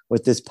do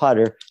with this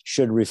putter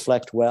should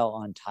reflect well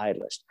on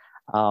Titleist.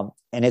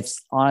 And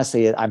it's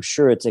honestly, I'm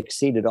sure it's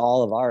exceeded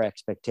all of our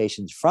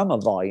expectations from a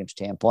volume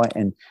standpoint.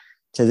 And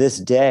to this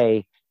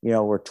day,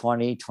 we're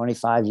 20,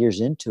 25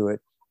 years into it,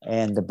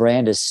 and the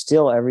brand is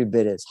still every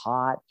bit as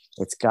hot.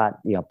 It's got,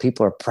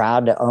 people are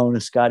proud to own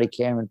a Scotty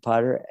Cameron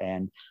putter,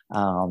 and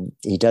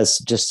he does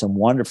just some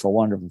wonderful,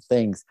 wonderful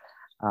things,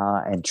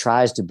 and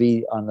tries to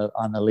be on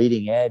the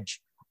leading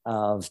edge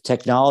of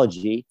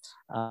technology.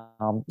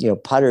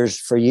 Putters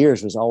for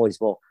years was always,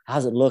 well,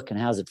 how's it look and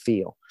how's it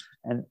feel?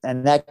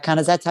 And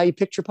that's how you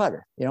picture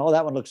putter. Oh,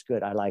 that one looks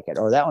good, I like it.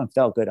 Or that one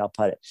felt good, I'll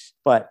putt it.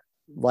 But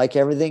like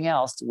everything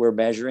else, we're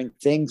measuring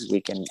things.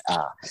 We can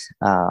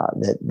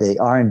the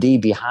R&D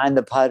behind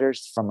the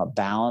putters from a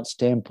balance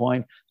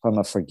standpoint, from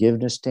a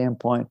forgiveness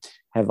standpoint,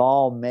 have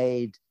all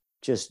made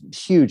just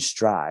huge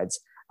strides.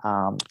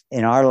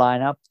 In our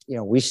lineup,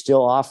 we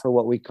still offer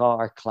what we call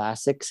our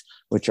classics,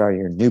 which are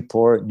your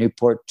Newport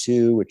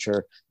 2, which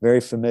are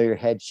very familiar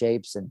head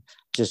shapes and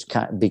just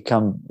kind of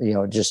become,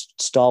 just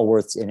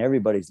stalwarts in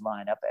everybody's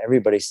lineup.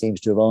 Everybody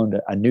seems to have owned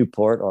a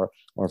Newport or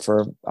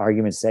for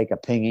argument's sake, a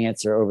Ping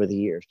Answer over the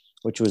years,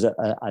 which was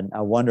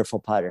a wonderful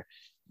putter.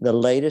 The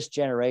latest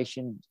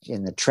generation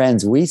in the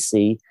trends we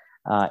see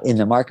in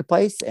the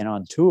marketplace and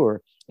on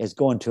tour is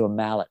going to a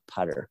mallet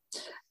putter.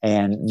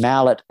 And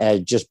mallet,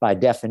 just by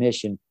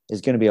definition,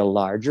 is going to be a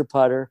larger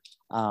putter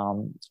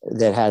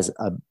that has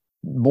a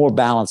more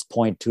balance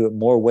point to it,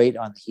 more weight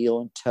on the heel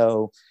and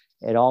toe.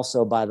 It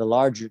also, by the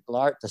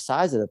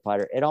size of the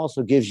putter, it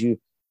also gives you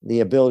the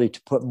ability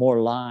to put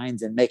more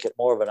lines and make it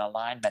more of an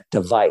alignment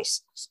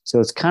device. So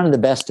it's kind of the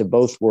best of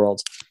both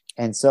worlds.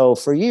 And so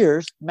for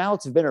years,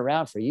 mallets have been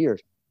around for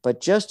years,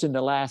 but just in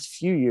the last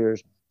few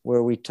years,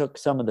 where we took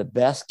some of the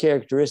best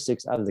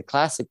characteristics of the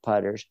classic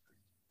putters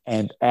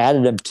and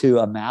added them to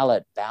a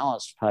mallet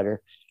balanced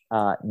putter,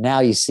 now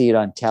you see it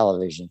on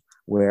television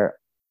where,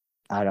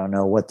 I don't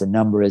know what the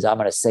number is. I'm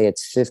going to say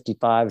it's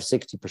 55,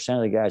 60%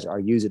 of the guys are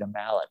using a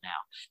mallet now.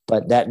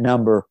 But that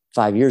number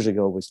 5 years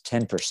ago was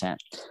 10%.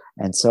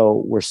 And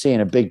so we're seeing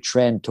a big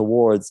trend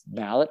towards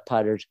mallet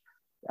putters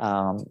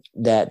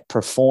that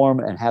perform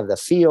and have the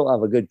feel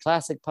of a good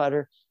classic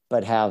putter,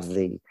 but have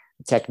the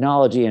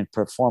technology and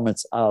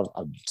performance of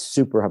a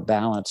super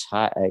balanced,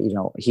 high,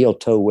 heel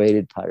toe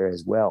weighted putter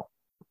as well.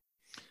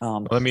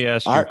 Let me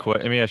ask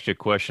you a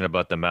question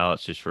about the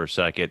mallets just for a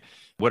second.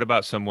 What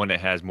about someone that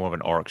has more of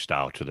an arc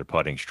style to their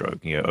putting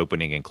stroke,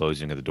 opening and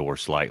closing of the door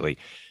slightly?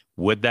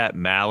 Would that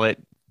mallet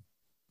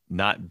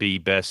not be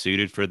best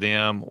suited for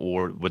them,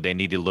 or would they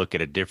need to look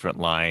at a different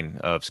line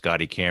of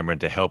Scotty Cameron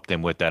to help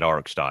them with that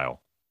arc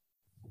style?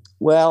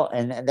 Well,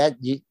 and that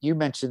you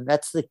mentioned,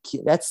 that's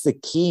the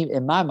key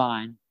in my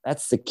mind.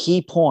 That's the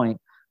key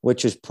point,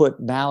 which is put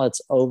mallets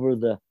over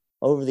the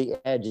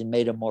edge and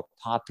made them more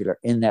popular,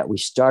 in that we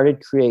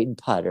started creating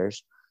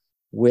putters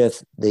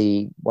with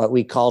what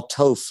we call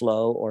toe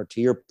flow, or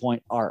to your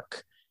point,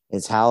 arc.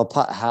 Is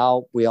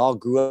how we all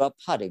grew up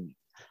putting.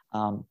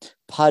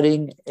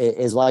 Putting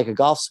is like a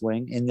golf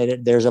swing in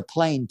that there's a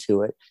plane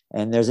to it,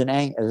 and there's a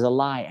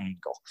lie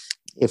angle.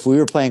 If we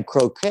were playing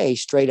croquet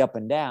straight up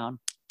and down,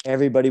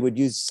 everybody would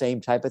use the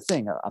same type of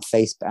thing, a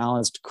face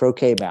balanced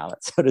croquet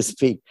mallet, so to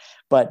speak.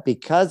 But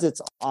because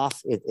it's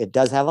off, it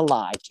does have a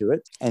lie to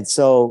it. And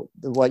so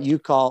what you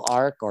call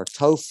arc or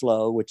toe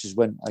flow, which is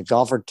when a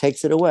golfer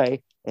takes it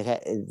away,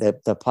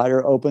 the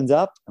putter opens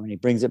up, and when he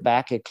brings it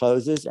back, it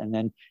closes, and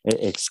then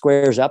it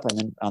squares up, and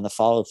then on the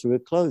follow through,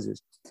 it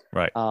closes.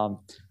 Right.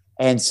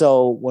 And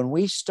so when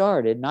we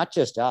started, not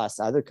just us,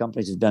 other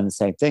companies have done the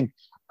same thing.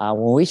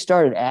 When we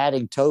started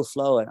adding toe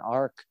flow and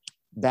arc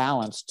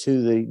balance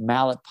to the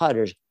mallet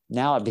putters,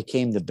 now it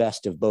became the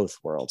best of both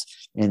worlds,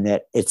 in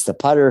that it's the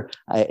putter,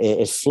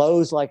 it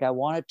flows like I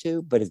want it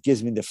to, but it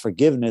gives me the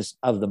forgiveness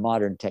of the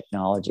modern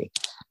technology.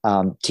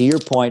 To your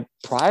point,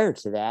 prior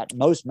to that,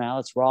 most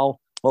mallets were all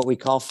what we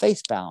call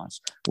face balance,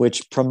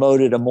 which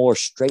promoted a more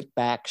straight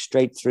back,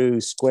 straight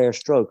through square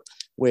stroke,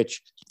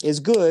 which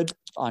is good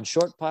on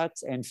short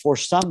putts and for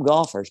some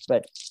golfers,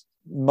 but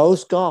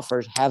most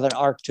golfers have an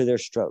arc to their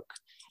stroke.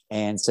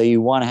 And so you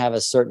want to have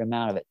a certain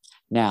amount of it.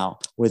 Now,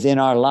 within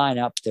our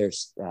lineup,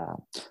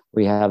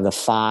 we have the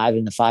 5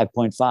 and the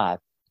 5.5.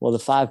 Well, the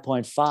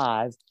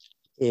 5.5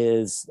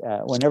 is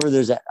whenever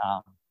there's a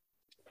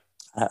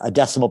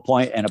decimal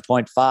point and a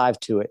 0.5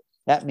 to it,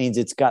 that means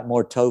it's got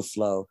more toe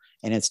flow,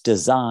 and it's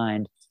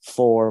designed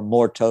for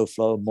more toe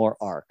flow, more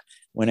arc.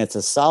 When it's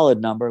a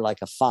solid number like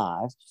a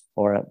 5,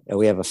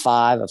 we have a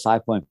 5, a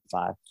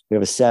 5.5, we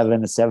have a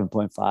 7, a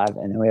 7.5,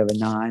 and then we have a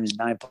 9 and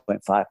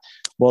 9.5.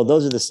 Well,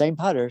 those are the same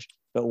putters,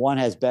 but one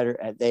has better,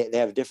 they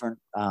have different,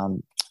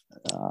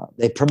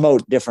 they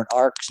promote different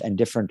arcs and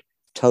different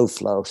toe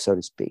flow, so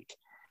to speak.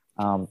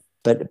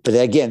 But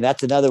again,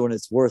 that's another one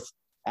that's worth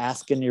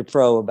asking your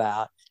pro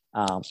about.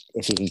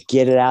 If you can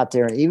get it out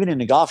there, even in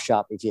the golf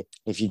shop,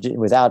 if you do,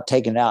 without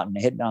taking it out and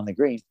hitting on the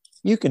green,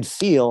 you can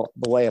feel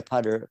the way a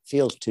putter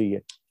feels to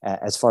you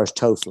as far as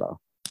toe flow.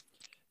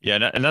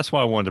 Yeah, and that's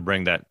why I wanted to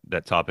bring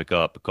that topic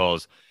up,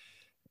 because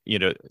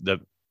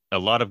a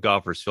lot of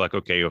golfers feel like,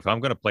 okay, if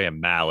I'm going to play a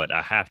mallet,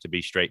 I have to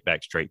be straight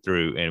back, straight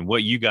through. And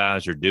what you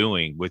guys are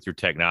doing with your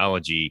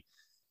technology,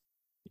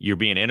 you're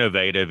being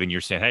innovative, and you're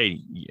saying,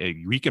 hey,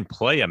 we can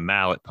play a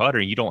mallet putter,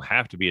 and you don't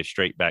have to be a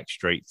straight back,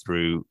 straight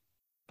through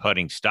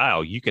putting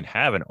style. You can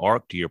have an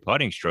arc to your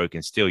putting stroke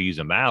and still use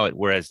a mallet.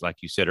 Whereas, like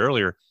you said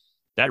earlier,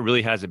 that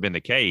really hasn't been the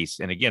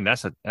case. And again,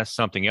 that's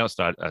something else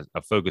that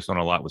I focus on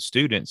a lot with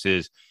students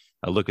is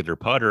I look at their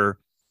putter,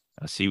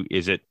 I see,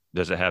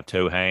 does it have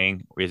toe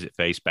hang, or is it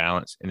face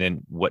balance? And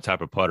then what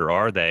type of putter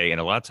are they?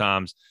 And a lot of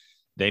times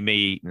they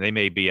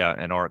may be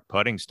an arc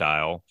putting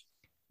style,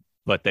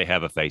 but they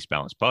have a face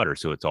balance putter.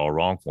 So it's all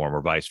wrong for them,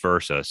 or vice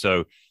versa.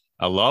 So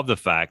I love the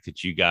fact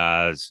that you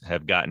guys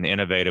have gotten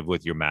innovative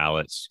with your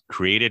mallets,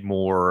 created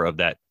more of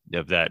that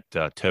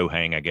toe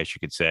hang, I guess you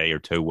could say, or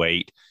toe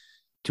weight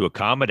to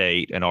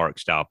accommodate an arc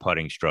style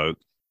putting stroke,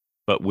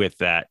 but with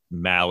that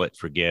mallet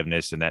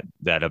forgiveness and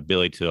that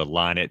ability to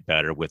align it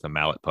better with a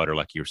mallet putter,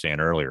 like you were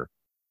saying earlier.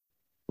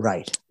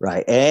 Right.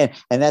 And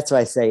that's why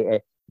I say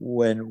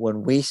when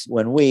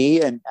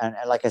we and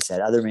like I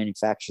said, other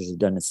manufacturers have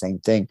done the same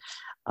thing.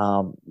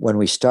 When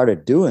we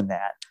started doing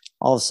that,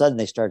 all of a sudden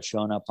they started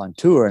showing up on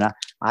tour. And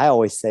I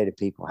always say to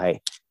people,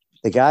 hey,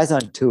 the guys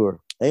on tour,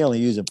 they only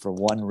use them for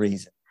one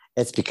reason.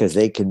 It's because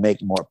they can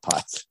make more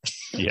putts.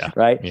 Yeah.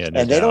 Right. Yeah,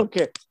 and they don't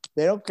care.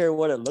 They don't care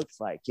what it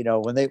looks like.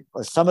 When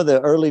some of the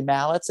early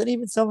mallets, and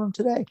even some of them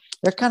today,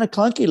 they're kind of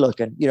clunky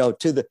looking,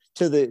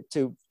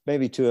 to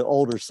maybe to an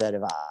older set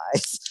of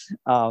eyes,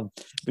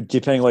 but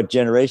depending what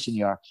generation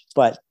you are.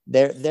 But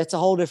that's a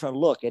whole different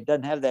look. It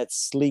doesn't have that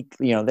sleek,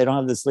 they don't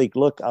have the sleek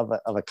look of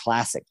a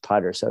classic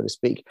putter, so to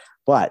speak.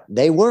 But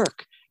they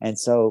work, and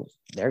so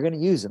they're going to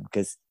use them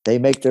because they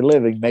make their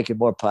living making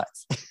more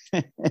putts.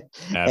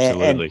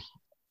 Absolutely.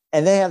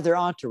 And they have their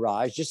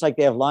entourage, just like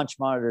they have launch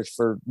monitors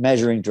for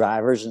measuring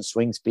drivers and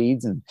swing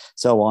speeds and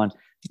so on.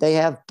 They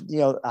have,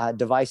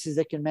 devices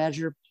that can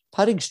measure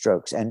putting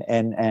strokes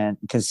and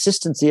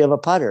consistency of a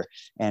putter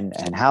and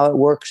how it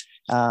works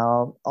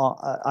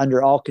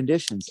under all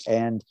conditions.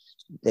 And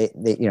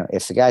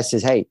if the guy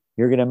says, hey,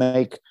 you're going to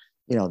make,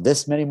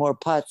 this many more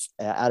putts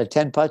out of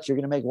 10 putts, you're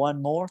going to make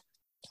one more,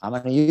 I'm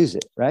going to use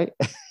it. Right.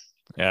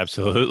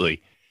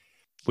 Absolutely.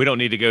 We don't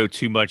need to go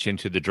too much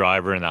into the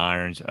driver and the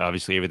irons.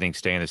 Obviously, everything's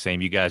staying the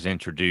same. You guys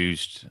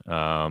introduced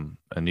a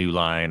new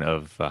line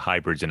of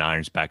hybrids and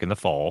irons back in the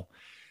fall.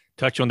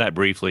 Touch on that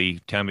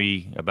briefly. Tell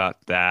me about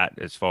that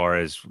as far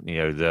as,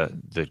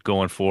 the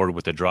going forward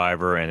with the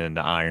driver and then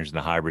the irons and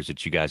the hybrids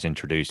that you guys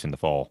introduced in the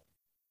fall.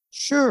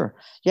 Sure.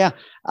 Yeah.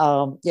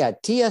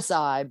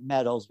 TSI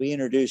metals we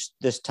introduced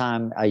this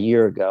time a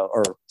year ago,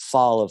 or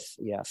fall of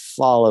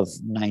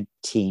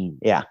 19.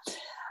 Yeah.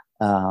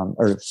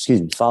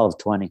 Fall of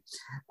 20.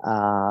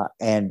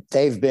 And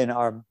they've been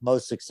our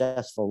most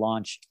successful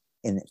launch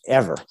in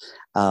ever.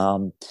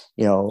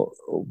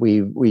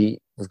 We've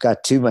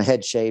got two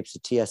head shapes,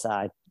 the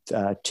TSI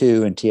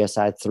 2 and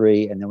TSI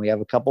 3, and then we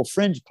have a couple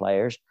fringe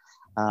players.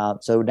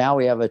 So now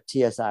we have a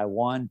TSI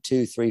 1,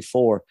 2, 3,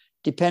 4,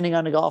 depending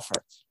on the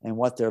golfer and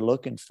what they're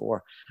looking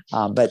for.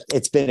 But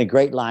it's been a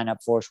great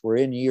lineup for us. We're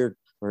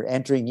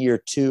entering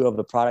year 2 of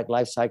the product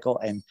life cycle,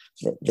 and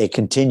they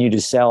continue to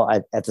sell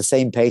at the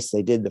same pace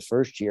they did the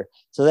first year.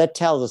 So that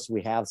tells us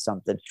we have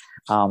something.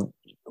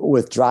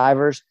 With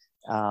drivers,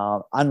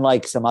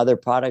 unlike some other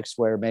products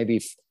where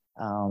maybe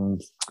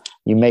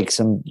you make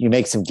some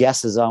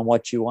guesses on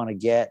what you want to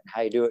get,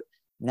 how you do it.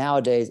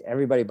 Nowadays,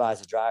 everybody buys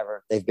a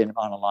driver. They've been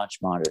on a launch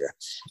monitor,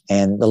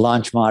 and the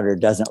launch monitor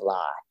doesn't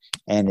lie.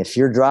 And if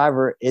your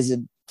driver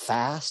isn't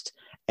fast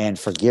and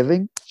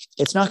forgiving,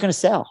 it's not going to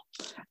sell.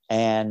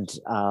 And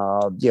this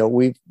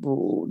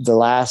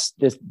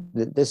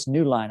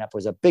new lineup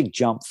was a big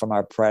jump from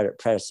our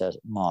predecessor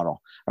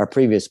model, our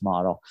previous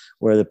model,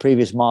 where the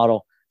previous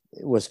model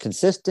was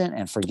consistent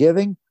and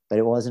forgiving, but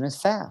it wasn't as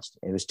fast.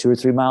 It was 2 or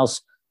 3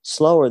 miles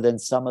slower than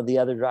some of the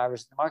other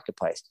drivers in the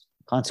marketplace.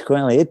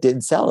 Consequently, it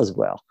didn't sell as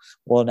well.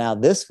 Well, now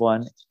this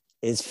one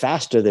is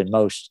faster than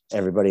most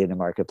everybody in the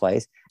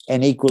marketplace,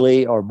 and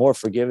equally or more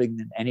forgiving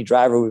than any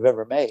driver we've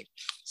ever made.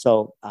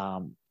 So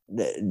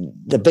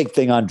the big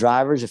thing on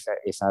drivers, if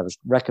I was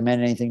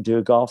recommending anything to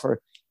a golfer,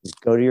 is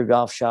go to your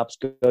golf shops,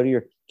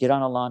 get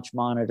on a launch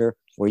monitor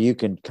where you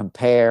can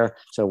compare.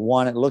 So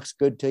one, it looks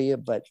good to you,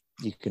 but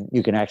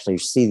you can actually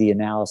see the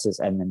analysis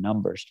and the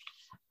numbers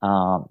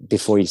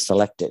before you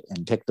select it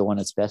and pick the one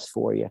that's best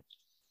for you.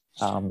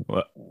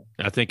 Well,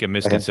 I think a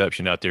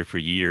misconception out there for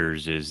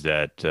years is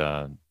that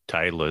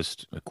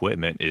Titleist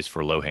equipment is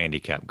for low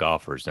handicap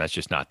golfers. That's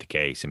just not the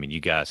case. I mean, you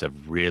guys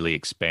have really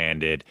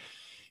expanded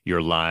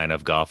your line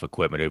of golf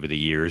equipment over the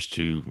years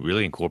to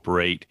really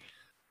incorporate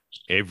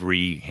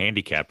every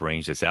handicap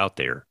range that's out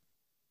there.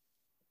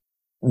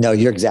 No,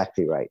 you're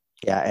exactly right.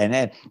 Yeah,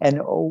 and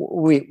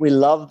we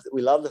love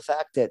the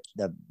fact that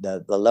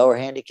the lower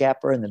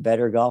handicapper and the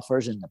better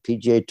golfers and the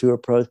PGA Tour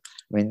pros.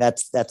 I mean,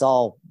 that's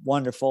all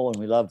wonderful,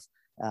 and we love.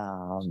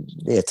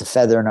 It's a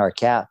feather in our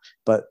cap,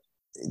 but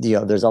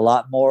there's a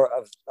lot more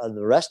of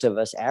the rest of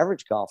us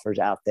average golfers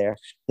out there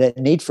that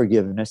need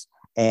forgiveness.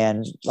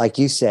 And like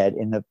you said,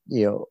 in the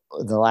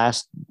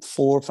last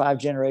 4 or 5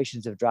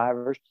 generations of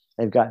drivers,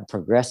 they've gotten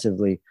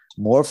progressively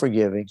more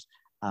forgiving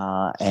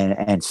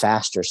and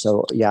faster.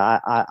 So yeah,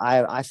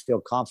 I feel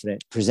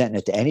confident presenting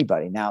it to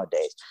anybody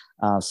nowadays.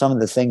 Some of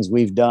the things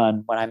we've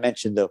done, when I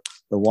mentioned the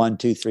 1,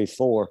 2, 3,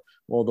 4,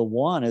 well, the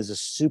 1 is a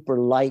super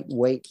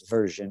lightweight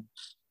version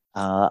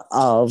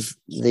of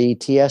the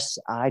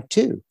TSI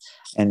 2,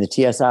 and the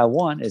TSI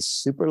 1 is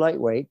super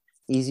lightweight,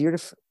 easier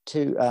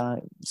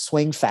to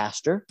swing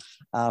faster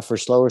for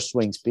slower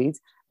swing speeds,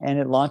 and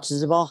it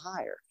launches the ball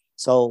higher.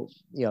 So,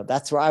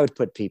 that's where I would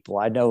put people.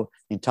 I know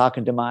in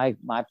talking to my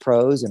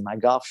pros and my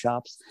golf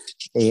shops,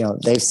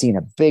 they've seen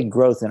a big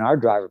growth in our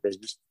driver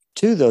business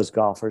to those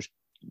golfers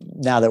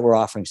now that we're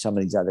offering some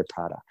of these other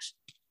products.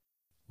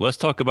 Let's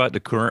talk about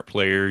the current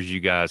players you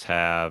guys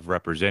have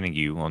representing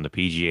you on the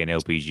PGA and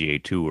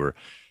LPGA Tour.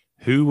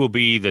 Who will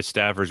be the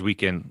staffers we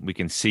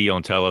can see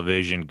on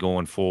television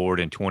going forward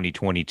in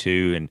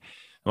 2022? And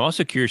I'm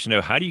also curious to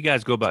know, how do you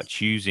guys go about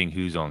choosing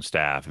who's on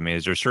staff? I mean,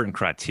 is there certain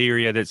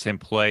criteria that's in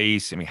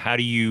place? I mean, how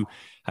do you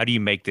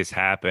make this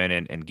happen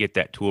and get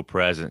that tour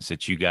presence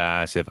that you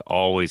guys have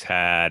always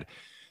had?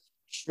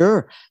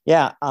 Sure.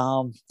 Yeah.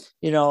 Titleist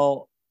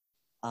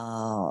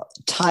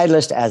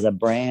as a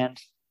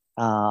brand,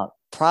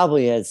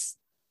 probably as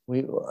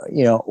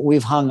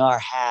we've hung our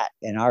hat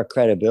and our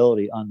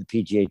credibility on the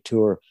PGA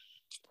Tour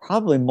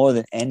probably more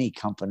than any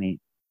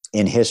company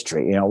in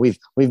history.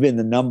 We've been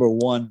the number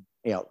one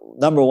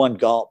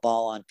golf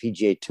ball on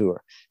PGA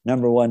Tour,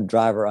 number one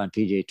driver on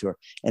PGA Tour,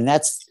 and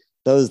that's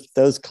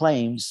those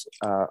claims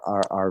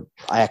are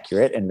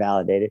accurate and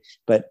validated.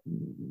 But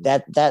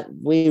that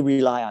we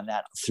rely on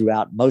that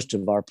throughout most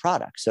of our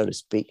products, so to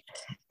speak,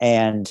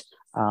 and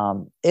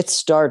it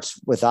starts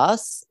with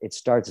us. It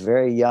starts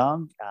very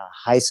young,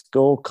 high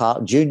school,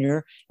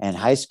 junior, and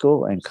high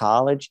school and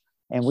college.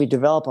 And we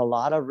develop a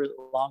lot of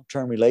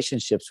long-term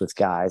relationships with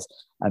guys.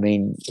 I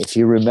mean, if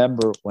you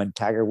remember when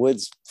Tiger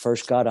Woods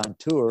first got on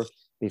tour,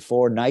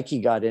 before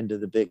Nike got into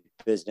the big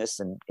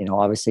business, and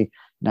obviously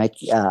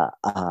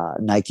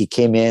Nike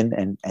came in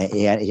and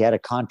he had a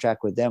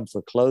contract with them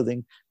for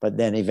clothing, but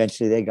then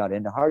eventually they got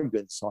into hard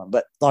goods and so on.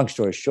 But long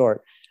story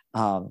short,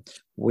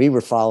 we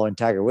were following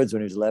Tiger Woods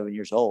when he was 11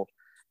 years old.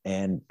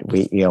 And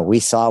we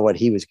saw what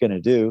he was going to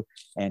do,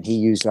 and he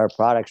used our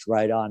products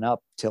right on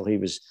up till he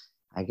was,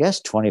 I guess,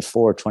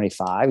 24,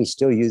 25. He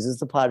still uses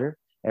the putter.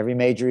 Every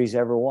major he's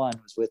ever won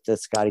was with the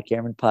Scotty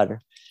Cameron putter.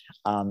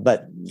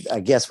 But I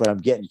guess what I'm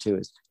getting to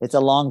is it's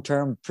a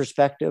long-term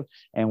perspective,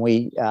 and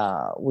we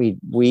are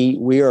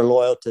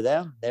loyal to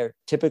them. They're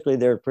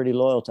pretty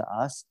loyal to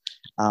us.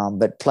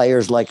 But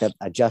players like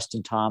a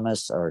Justin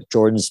Thomas or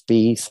Jordan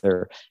Spieth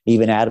or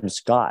even Adam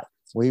Scott,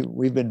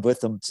 we've been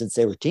with them since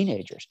they were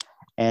teenagers.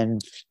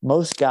 And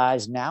most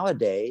guys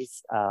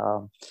nowadays,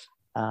 or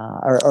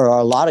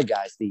a lot of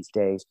guys these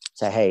days,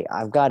 say, hey,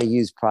 I've got to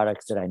use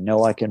products that I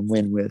know I can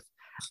win with.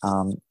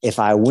 If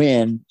I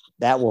win,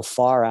 that will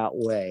far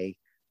outweigh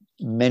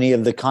many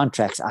of the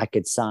contracts I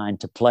could sign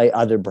to play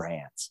other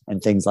brands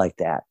and things like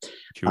that.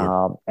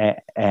 Sure.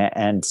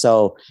 And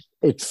so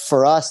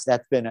for us,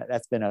 that's been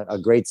a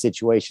great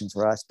situation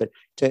for us. But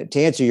to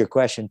answer your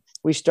question,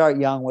 we start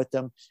young with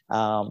them.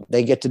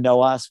 They get to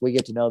know us. We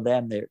get to know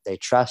them. They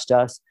trust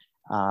us.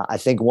 I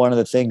think one of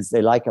the things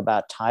they like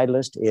about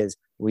Titleist is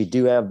we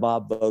do have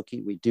Bob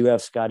Bokey. We do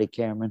have Scotty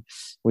Cameron.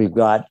 We've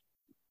got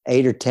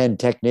 8 or 10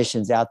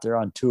 technicians out there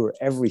on tour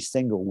every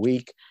single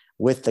week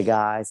with the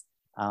guys.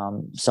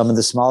 Some of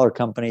the smaller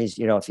companies,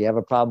 if you have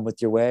a problem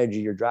with your wedge or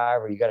your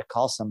driver, you got to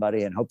call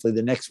somebody, and hopefully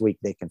the next week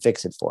they can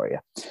fix it for you.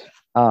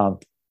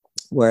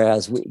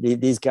 Whereas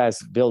these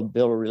guys build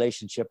a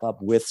relationship up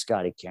with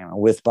Scotty Cameron,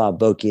 with Bob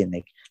Bokey,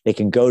 and they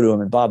can go to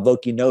him, and Bob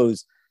Bokey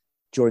knows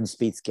Jordan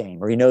Spieth's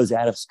game, or he knows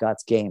Adam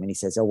Scott's game, and he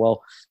says, oh,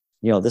 well,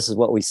 this is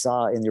what we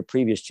saw in your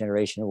previous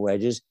generation of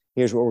wedges.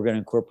 Here's what we're going to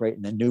incorporate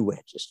in the new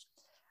wedges.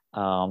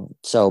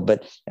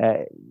 But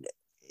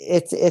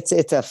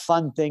it's a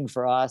fun thing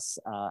for us.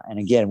 And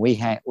again,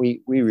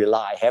 we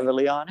rely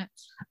heavily on it.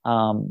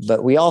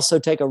 But we also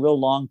take a real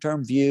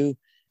long-term view.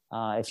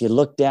 If you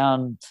look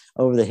down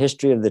over the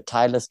history of the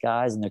Titleist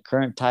guys and the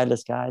current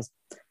Titleist guys,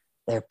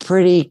 they're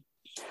pretty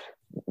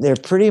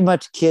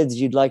much kids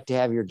you'd like to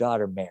have your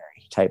daughter marry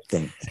type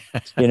thing.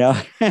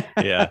 Yeah.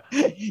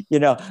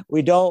 We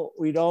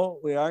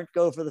aren't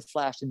go for the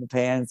flash in the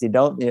pans.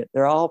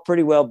 They're all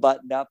pretty well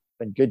buttoned up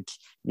and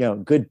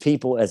good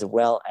people, as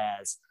well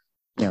as,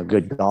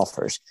 good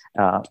golfers.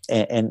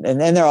 And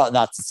they're all,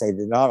 not to say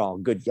they're not all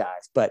good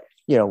guys, but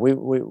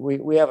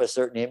we have a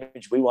certain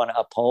image we want to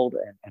uphold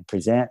and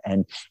present,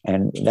 and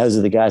those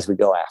are the guys we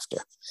go after.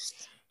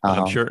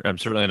 I'm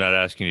certainly not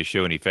asking you to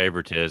show any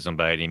favoritism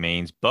by any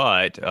means,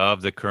 but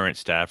of the current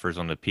staffers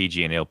on the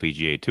PGA and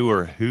LPGA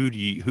tour,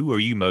 who are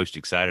you most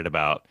excited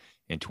about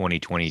in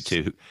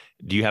 2022?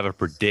 Do you have a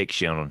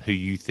prediction on who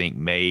you think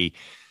may,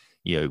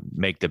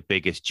 make the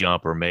biggest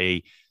jump or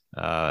may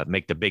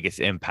make the biggest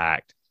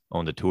impact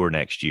on the tour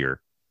next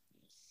year?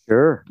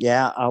 Sure.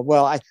 Yeah.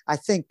 Well, I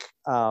think,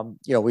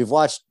 we've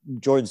watched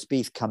Jordan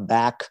Spieth come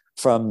back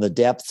from the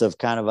depths of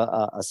kind of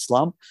a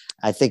slump.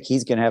 I think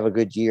he's going to have a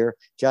good year.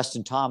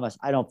 Justin Thomas,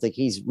 I don't think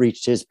he's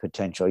reached his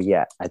potential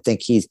yet. I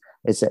think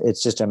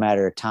it's just a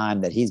matter of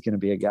time that he's going to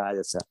be a guy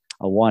that's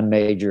a one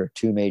major,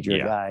 two major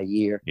guy a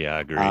year. Yeah, I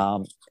agree.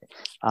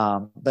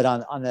 But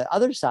on the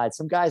other side,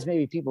 some guys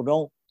maybe people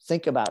don't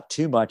think about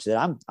too much that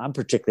I'm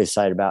particularly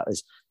excited about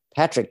is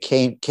Patrick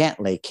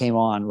Cantlay came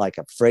on like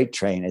a freight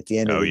train at the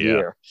end of the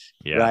year,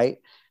 right?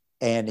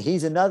 And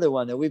he's another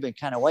one that we've been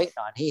kind of waiting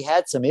on. He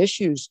had some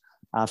issues,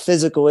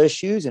 physical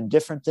issues and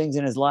different things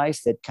in his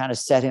life that kind of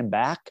set him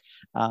back.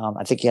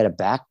 I think he had a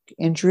back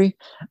injury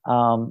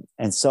and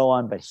so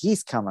on, but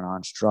he's coming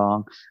on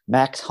strong.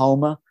 Max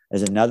Homa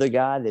is another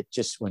guy that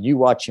just, when you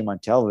watch him on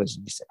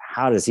television, you say,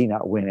 how does he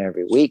not win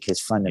every week?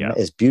 His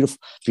his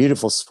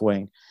beautiful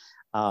swing.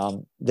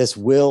 This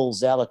Will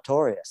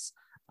Zalatoris,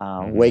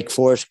 Wake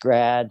Forest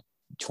grad,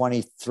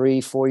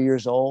 23, 4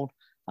 years old.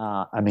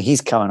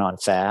 He's coming on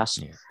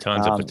fast. Yeah,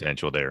 tons of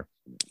potential there.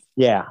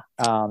 Yeah.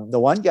 The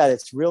one guy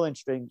that's real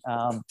interesting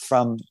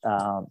from,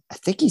 I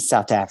think he's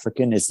South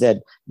African, is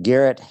that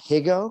Garrett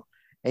Higgo,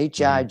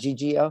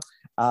 Higgo.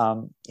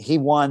 He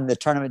won the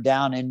tournament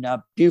down in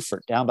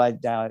Beaufort, down by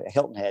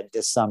Hilton Head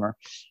this summer.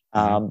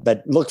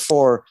 But look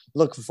forward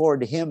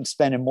to him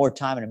spending more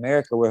time in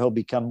America, where he'll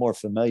become more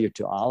familiar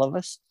to all of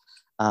us.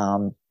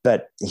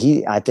 But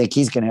I think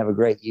he's going to have a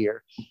great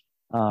year.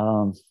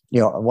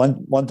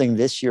 One thing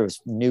this year was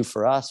new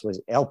for us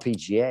was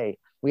LPGA.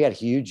 We had a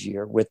huge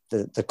year with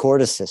the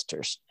Korda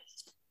sisters.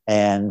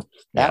 And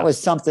that was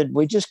something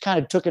we just kind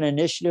of took an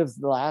initiative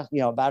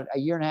about a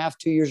year and a half,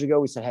 2 years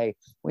ago. We said, hey,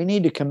 we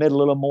need to commit a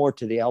little more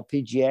to the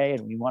LPGA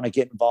and we want to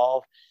get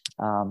involved.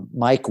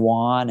 Mike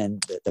Wan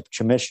and the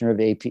commissioner of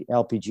the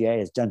LPGA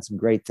has done some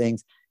great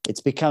things.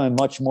 It's becoming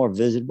much more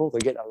visible. They're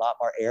getting a lot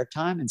more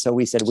airtime. And so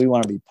we said, we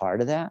want to be part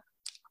of that.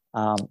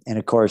 And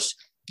of course,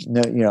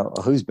 no,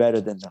 who's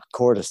better than the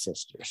Corda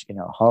sisters?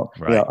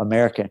 Right.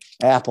 American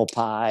apple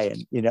pie,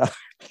 and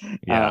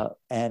Yeah.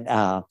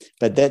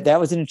 But that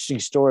was an interesting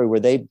story where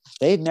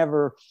they'd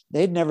never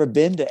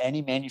been to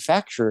any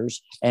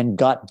manufacturers and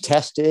got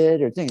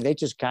tested or things. They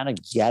just kind of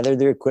gathered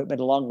their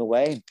equipment along the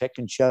way and pick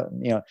and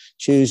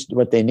choose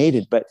what they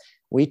needed. But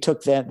we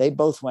took them. They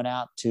both went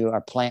out to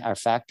our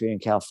factory in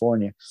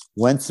California,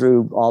 went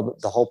through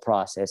the whole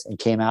process, and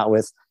came out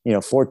with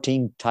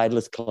 14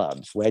 Titleist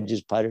clubs,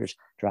 wedges, putters,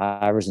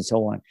 drivers, and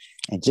so on.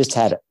 And just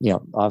had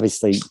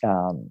obviously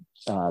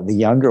the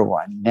younger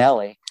one,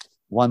 Nellie,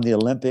 won the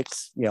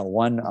Olympics.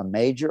 Won a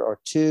major or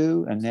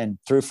two, and then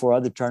 3 or 4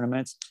 other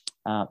tournaments.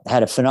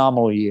 Had a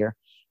phenomenal year.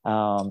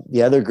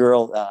 The other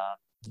girl,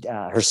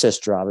 her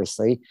sister,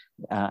 obviously,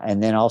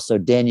 and then also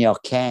Danielle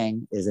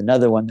Kang is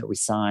another one that we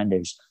signed.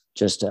 There's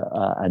just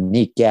a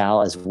neat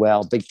gal as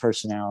well, big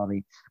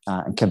personality,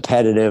 and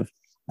competitive.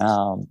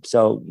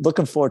 So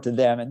looking forward to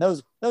them. And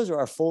those are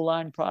our full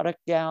line product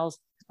gals.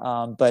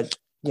 But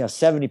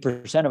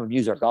 70% of them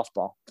use our golf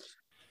ball.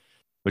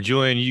 But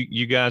Julian,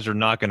 you guys are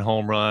knocking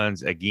home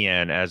runs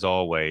again, as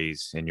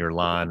always, in your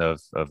line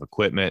of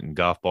equipment and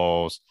golf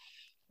balls.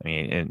 I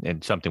mean,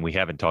 and something we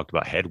haven't talked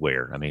about,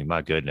 headwear. I mean,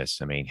 my goodness.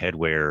 I mean,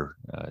 headwear,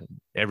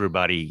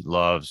 everybody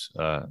loves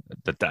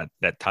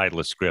that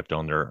Titleist script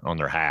on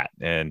their hat.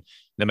 And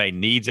they may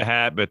needs a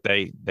hat, but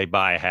they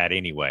buy a hat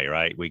anyway,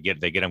 right? They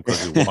get them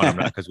because we want them,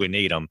 not because we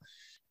need them.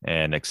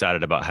 And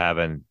excited about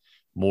having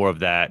more of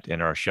that in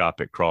our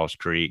shop at Cross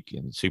Creek,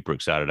 and super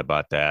excited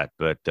about that.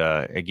 But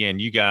again,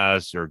 you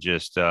guys are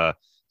just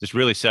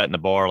really setting the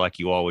bar like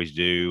you always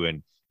do.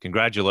 And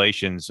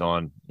congratulations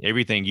on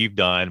everything you've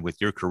done with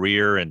your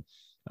career and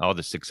all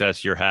the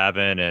success you're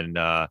having,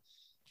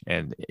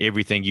 and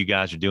everything you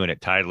guys are doing at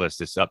Titleist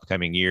this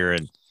upcoming year.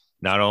 And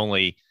not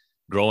only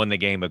growing the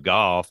game of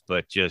golf,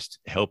 but just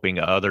helping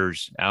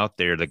others out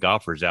there, the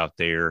golfers out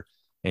there,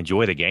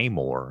 enjoy the game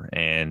more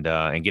and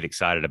get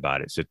excited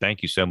about it. So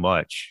thank you so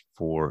much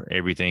for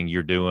everything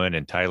you're doing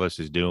and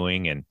Titleist is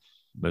doing. And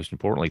most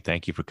importantly,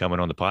 thank you for coming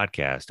on the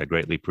podcast. I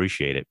greatly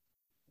appreciate it.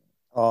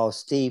 Oh,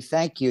 Steve,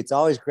 thank you. It's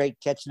always great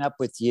catching up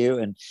with you.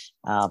 And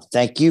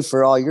thank you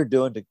for all you're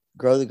doing to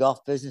grow the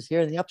golf business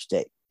here in the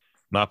Upstate.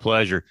 My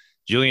pleasure.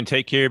 Julian,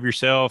 take care of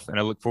yourself, and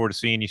I look forward to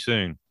seeing you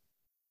soon.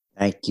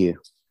 Thank you.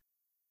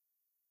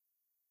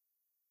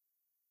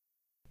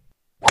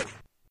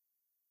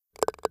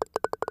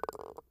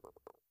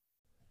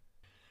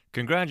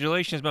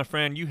 Congratulations, my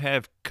friend. You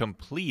have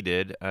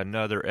completed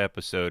another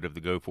episode of the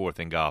Go Forth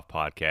and Golf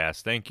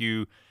podcast. Thank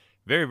you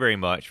very, very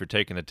much for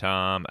taking the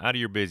time out of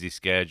your busy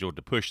schedule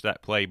to push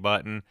that play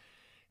button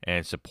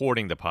and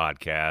supporting the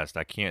podcast.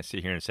 I can't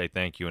sit here and say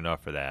thank you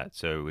enough for that.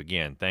 So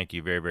again, thank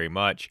you very, very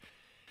much.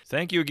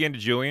 Thank you again to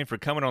Julian for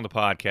coming on the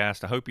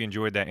podcast. I hope you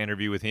enjoyed that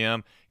interview with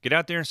him. Get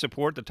out there and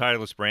support the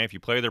Titleist brand. If you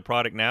play their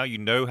product now, you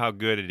know how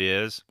good it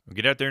is.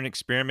 Get out there and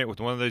experiment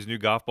with one of those new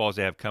golf balls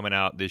they have coming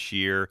out this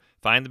year.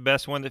 Find the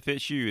best one that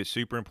fits you. It's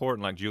super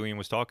important, like Julian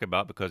was talking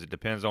about, because it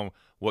depends on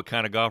what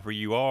kind of golfer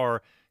you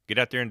are. Get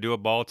out there and do a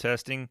ball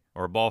testing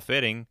or a ball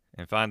fitting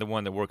and find the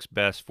one that works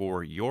best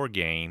for your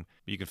game.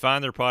 You can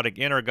find their product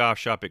in our golf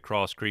shop at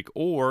Cross Creek,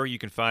 or you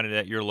can find it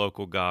at your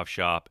local golf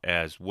shop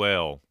as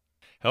well.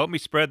 Help me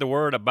spread the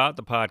word about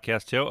the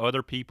podcast. Tell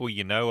other people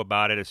you know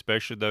about it,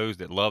 especially those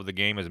that love the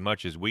game as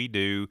much as we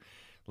do.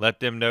 Let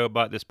them know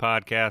about this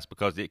podcast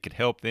because it could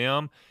help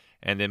them.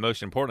 And then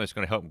most importantly, it's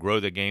going to help grow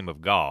the game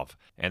of golf.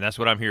 And that's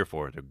what I'm here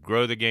for, to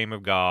grow the game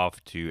of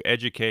golf, to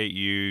educate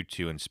you,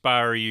 to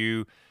inspire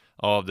you,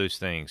 all of those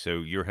things. So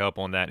your help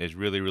on that is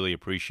really, really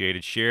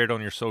appreciated. Share it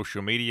on your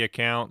social media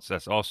accounts.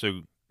 That's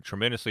also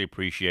tremendously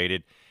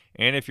appreciated.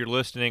 And if you're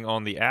listening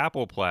on the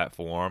Apple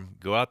platform,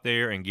 go out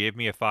there and give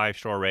me a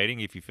 5-star rating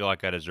if you feel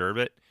like I deserve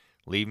it.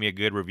 Leave me a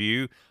good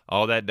review.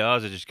 All that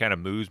does is just kind of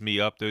moves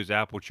me up those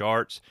Apple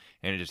charts,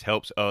 and it just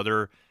helps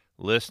other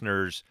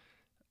listeners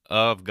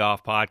of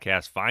Golf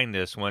Podcast find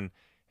this one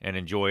and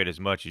enjoy it as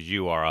much as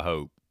you are, I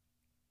hope.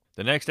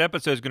 The next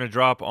episode is going to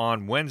drop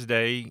on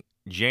Wednesday,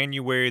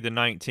 January the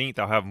 19th.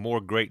 I'll have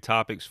more great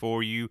topics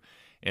for you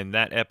in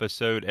that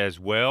episode as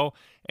well.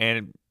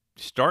 And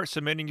start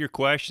submitting your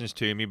questions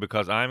to me,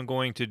 because I'm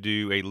going to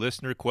do a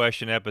listener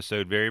question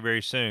episode very,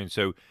 very soon.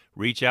 So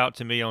reach out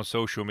to me on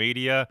social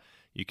media.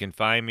 You can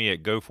find me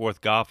at Go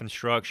Forth Golf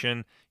Instruction.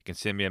 You can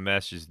send me a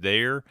message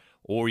there,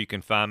 or you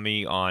can find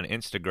me on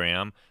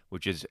Instagram,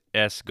 which is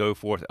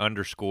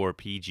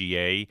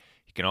 @SGoforth_PGA.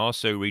 You can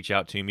also reach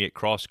out to me at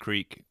Cross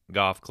Creek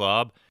Golf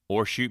Club,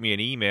 or shoot me an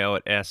email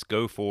at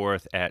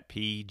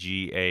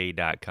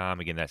sgoforth@pga.com.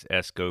 Again, that's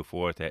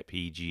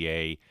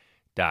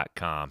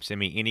sgoforth@pga.com. Send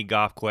me any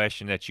golf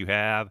question that you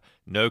have.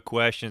 No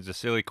questions, a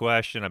silly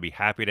question. I'll be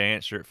happy to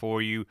answer it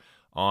for you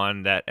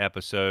on that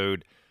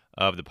episode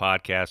of the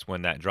podcast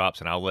when that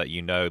drops, and I'll let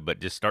you know. But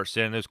just start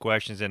sending those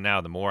questions in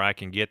now. The more I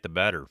can get, the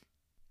better.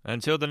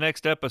 Until the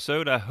next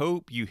episode, I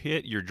hope you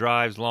hit your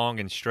drives long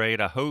and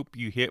straight. I hope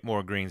you hit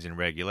more greens in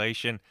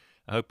regulation.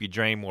 I hope you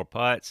drain more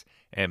putts.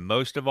 And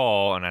most of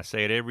all, and I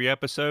say it every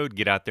episode,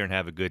 get out there and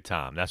have a good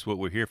time. That's what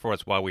we're here for.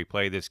 That's why we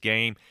play this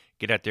game.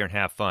 Get out there and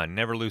have fun.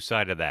 Never lose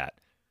sight of that.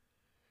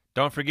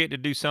 Don't forget to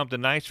do something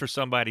nice for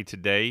somebody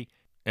today.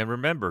 And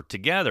remember,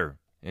 together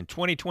in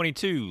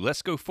 2022,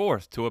 let's go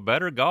forth to a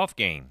better golf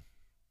game.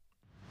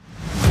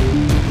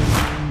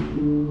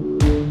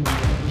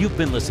 You've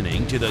been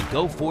listening to the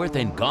Go Forth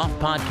and Golf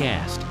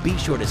Podcast. Be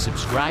sure to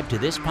subscribe to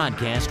this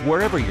podcast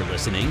wherever you're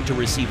listening to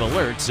receive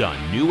alerts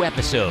on new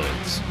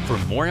episodes. For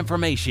more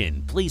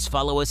information, please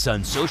follow us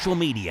on social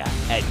media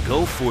at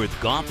Go Forth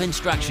Golf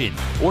Instruction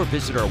or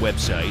visit our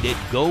website at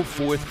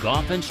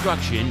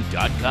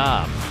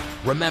goforthgolfinstruction.com.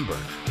 Remember,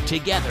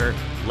 together,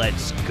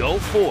 let's go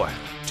forth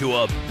to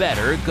a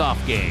better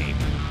golf game.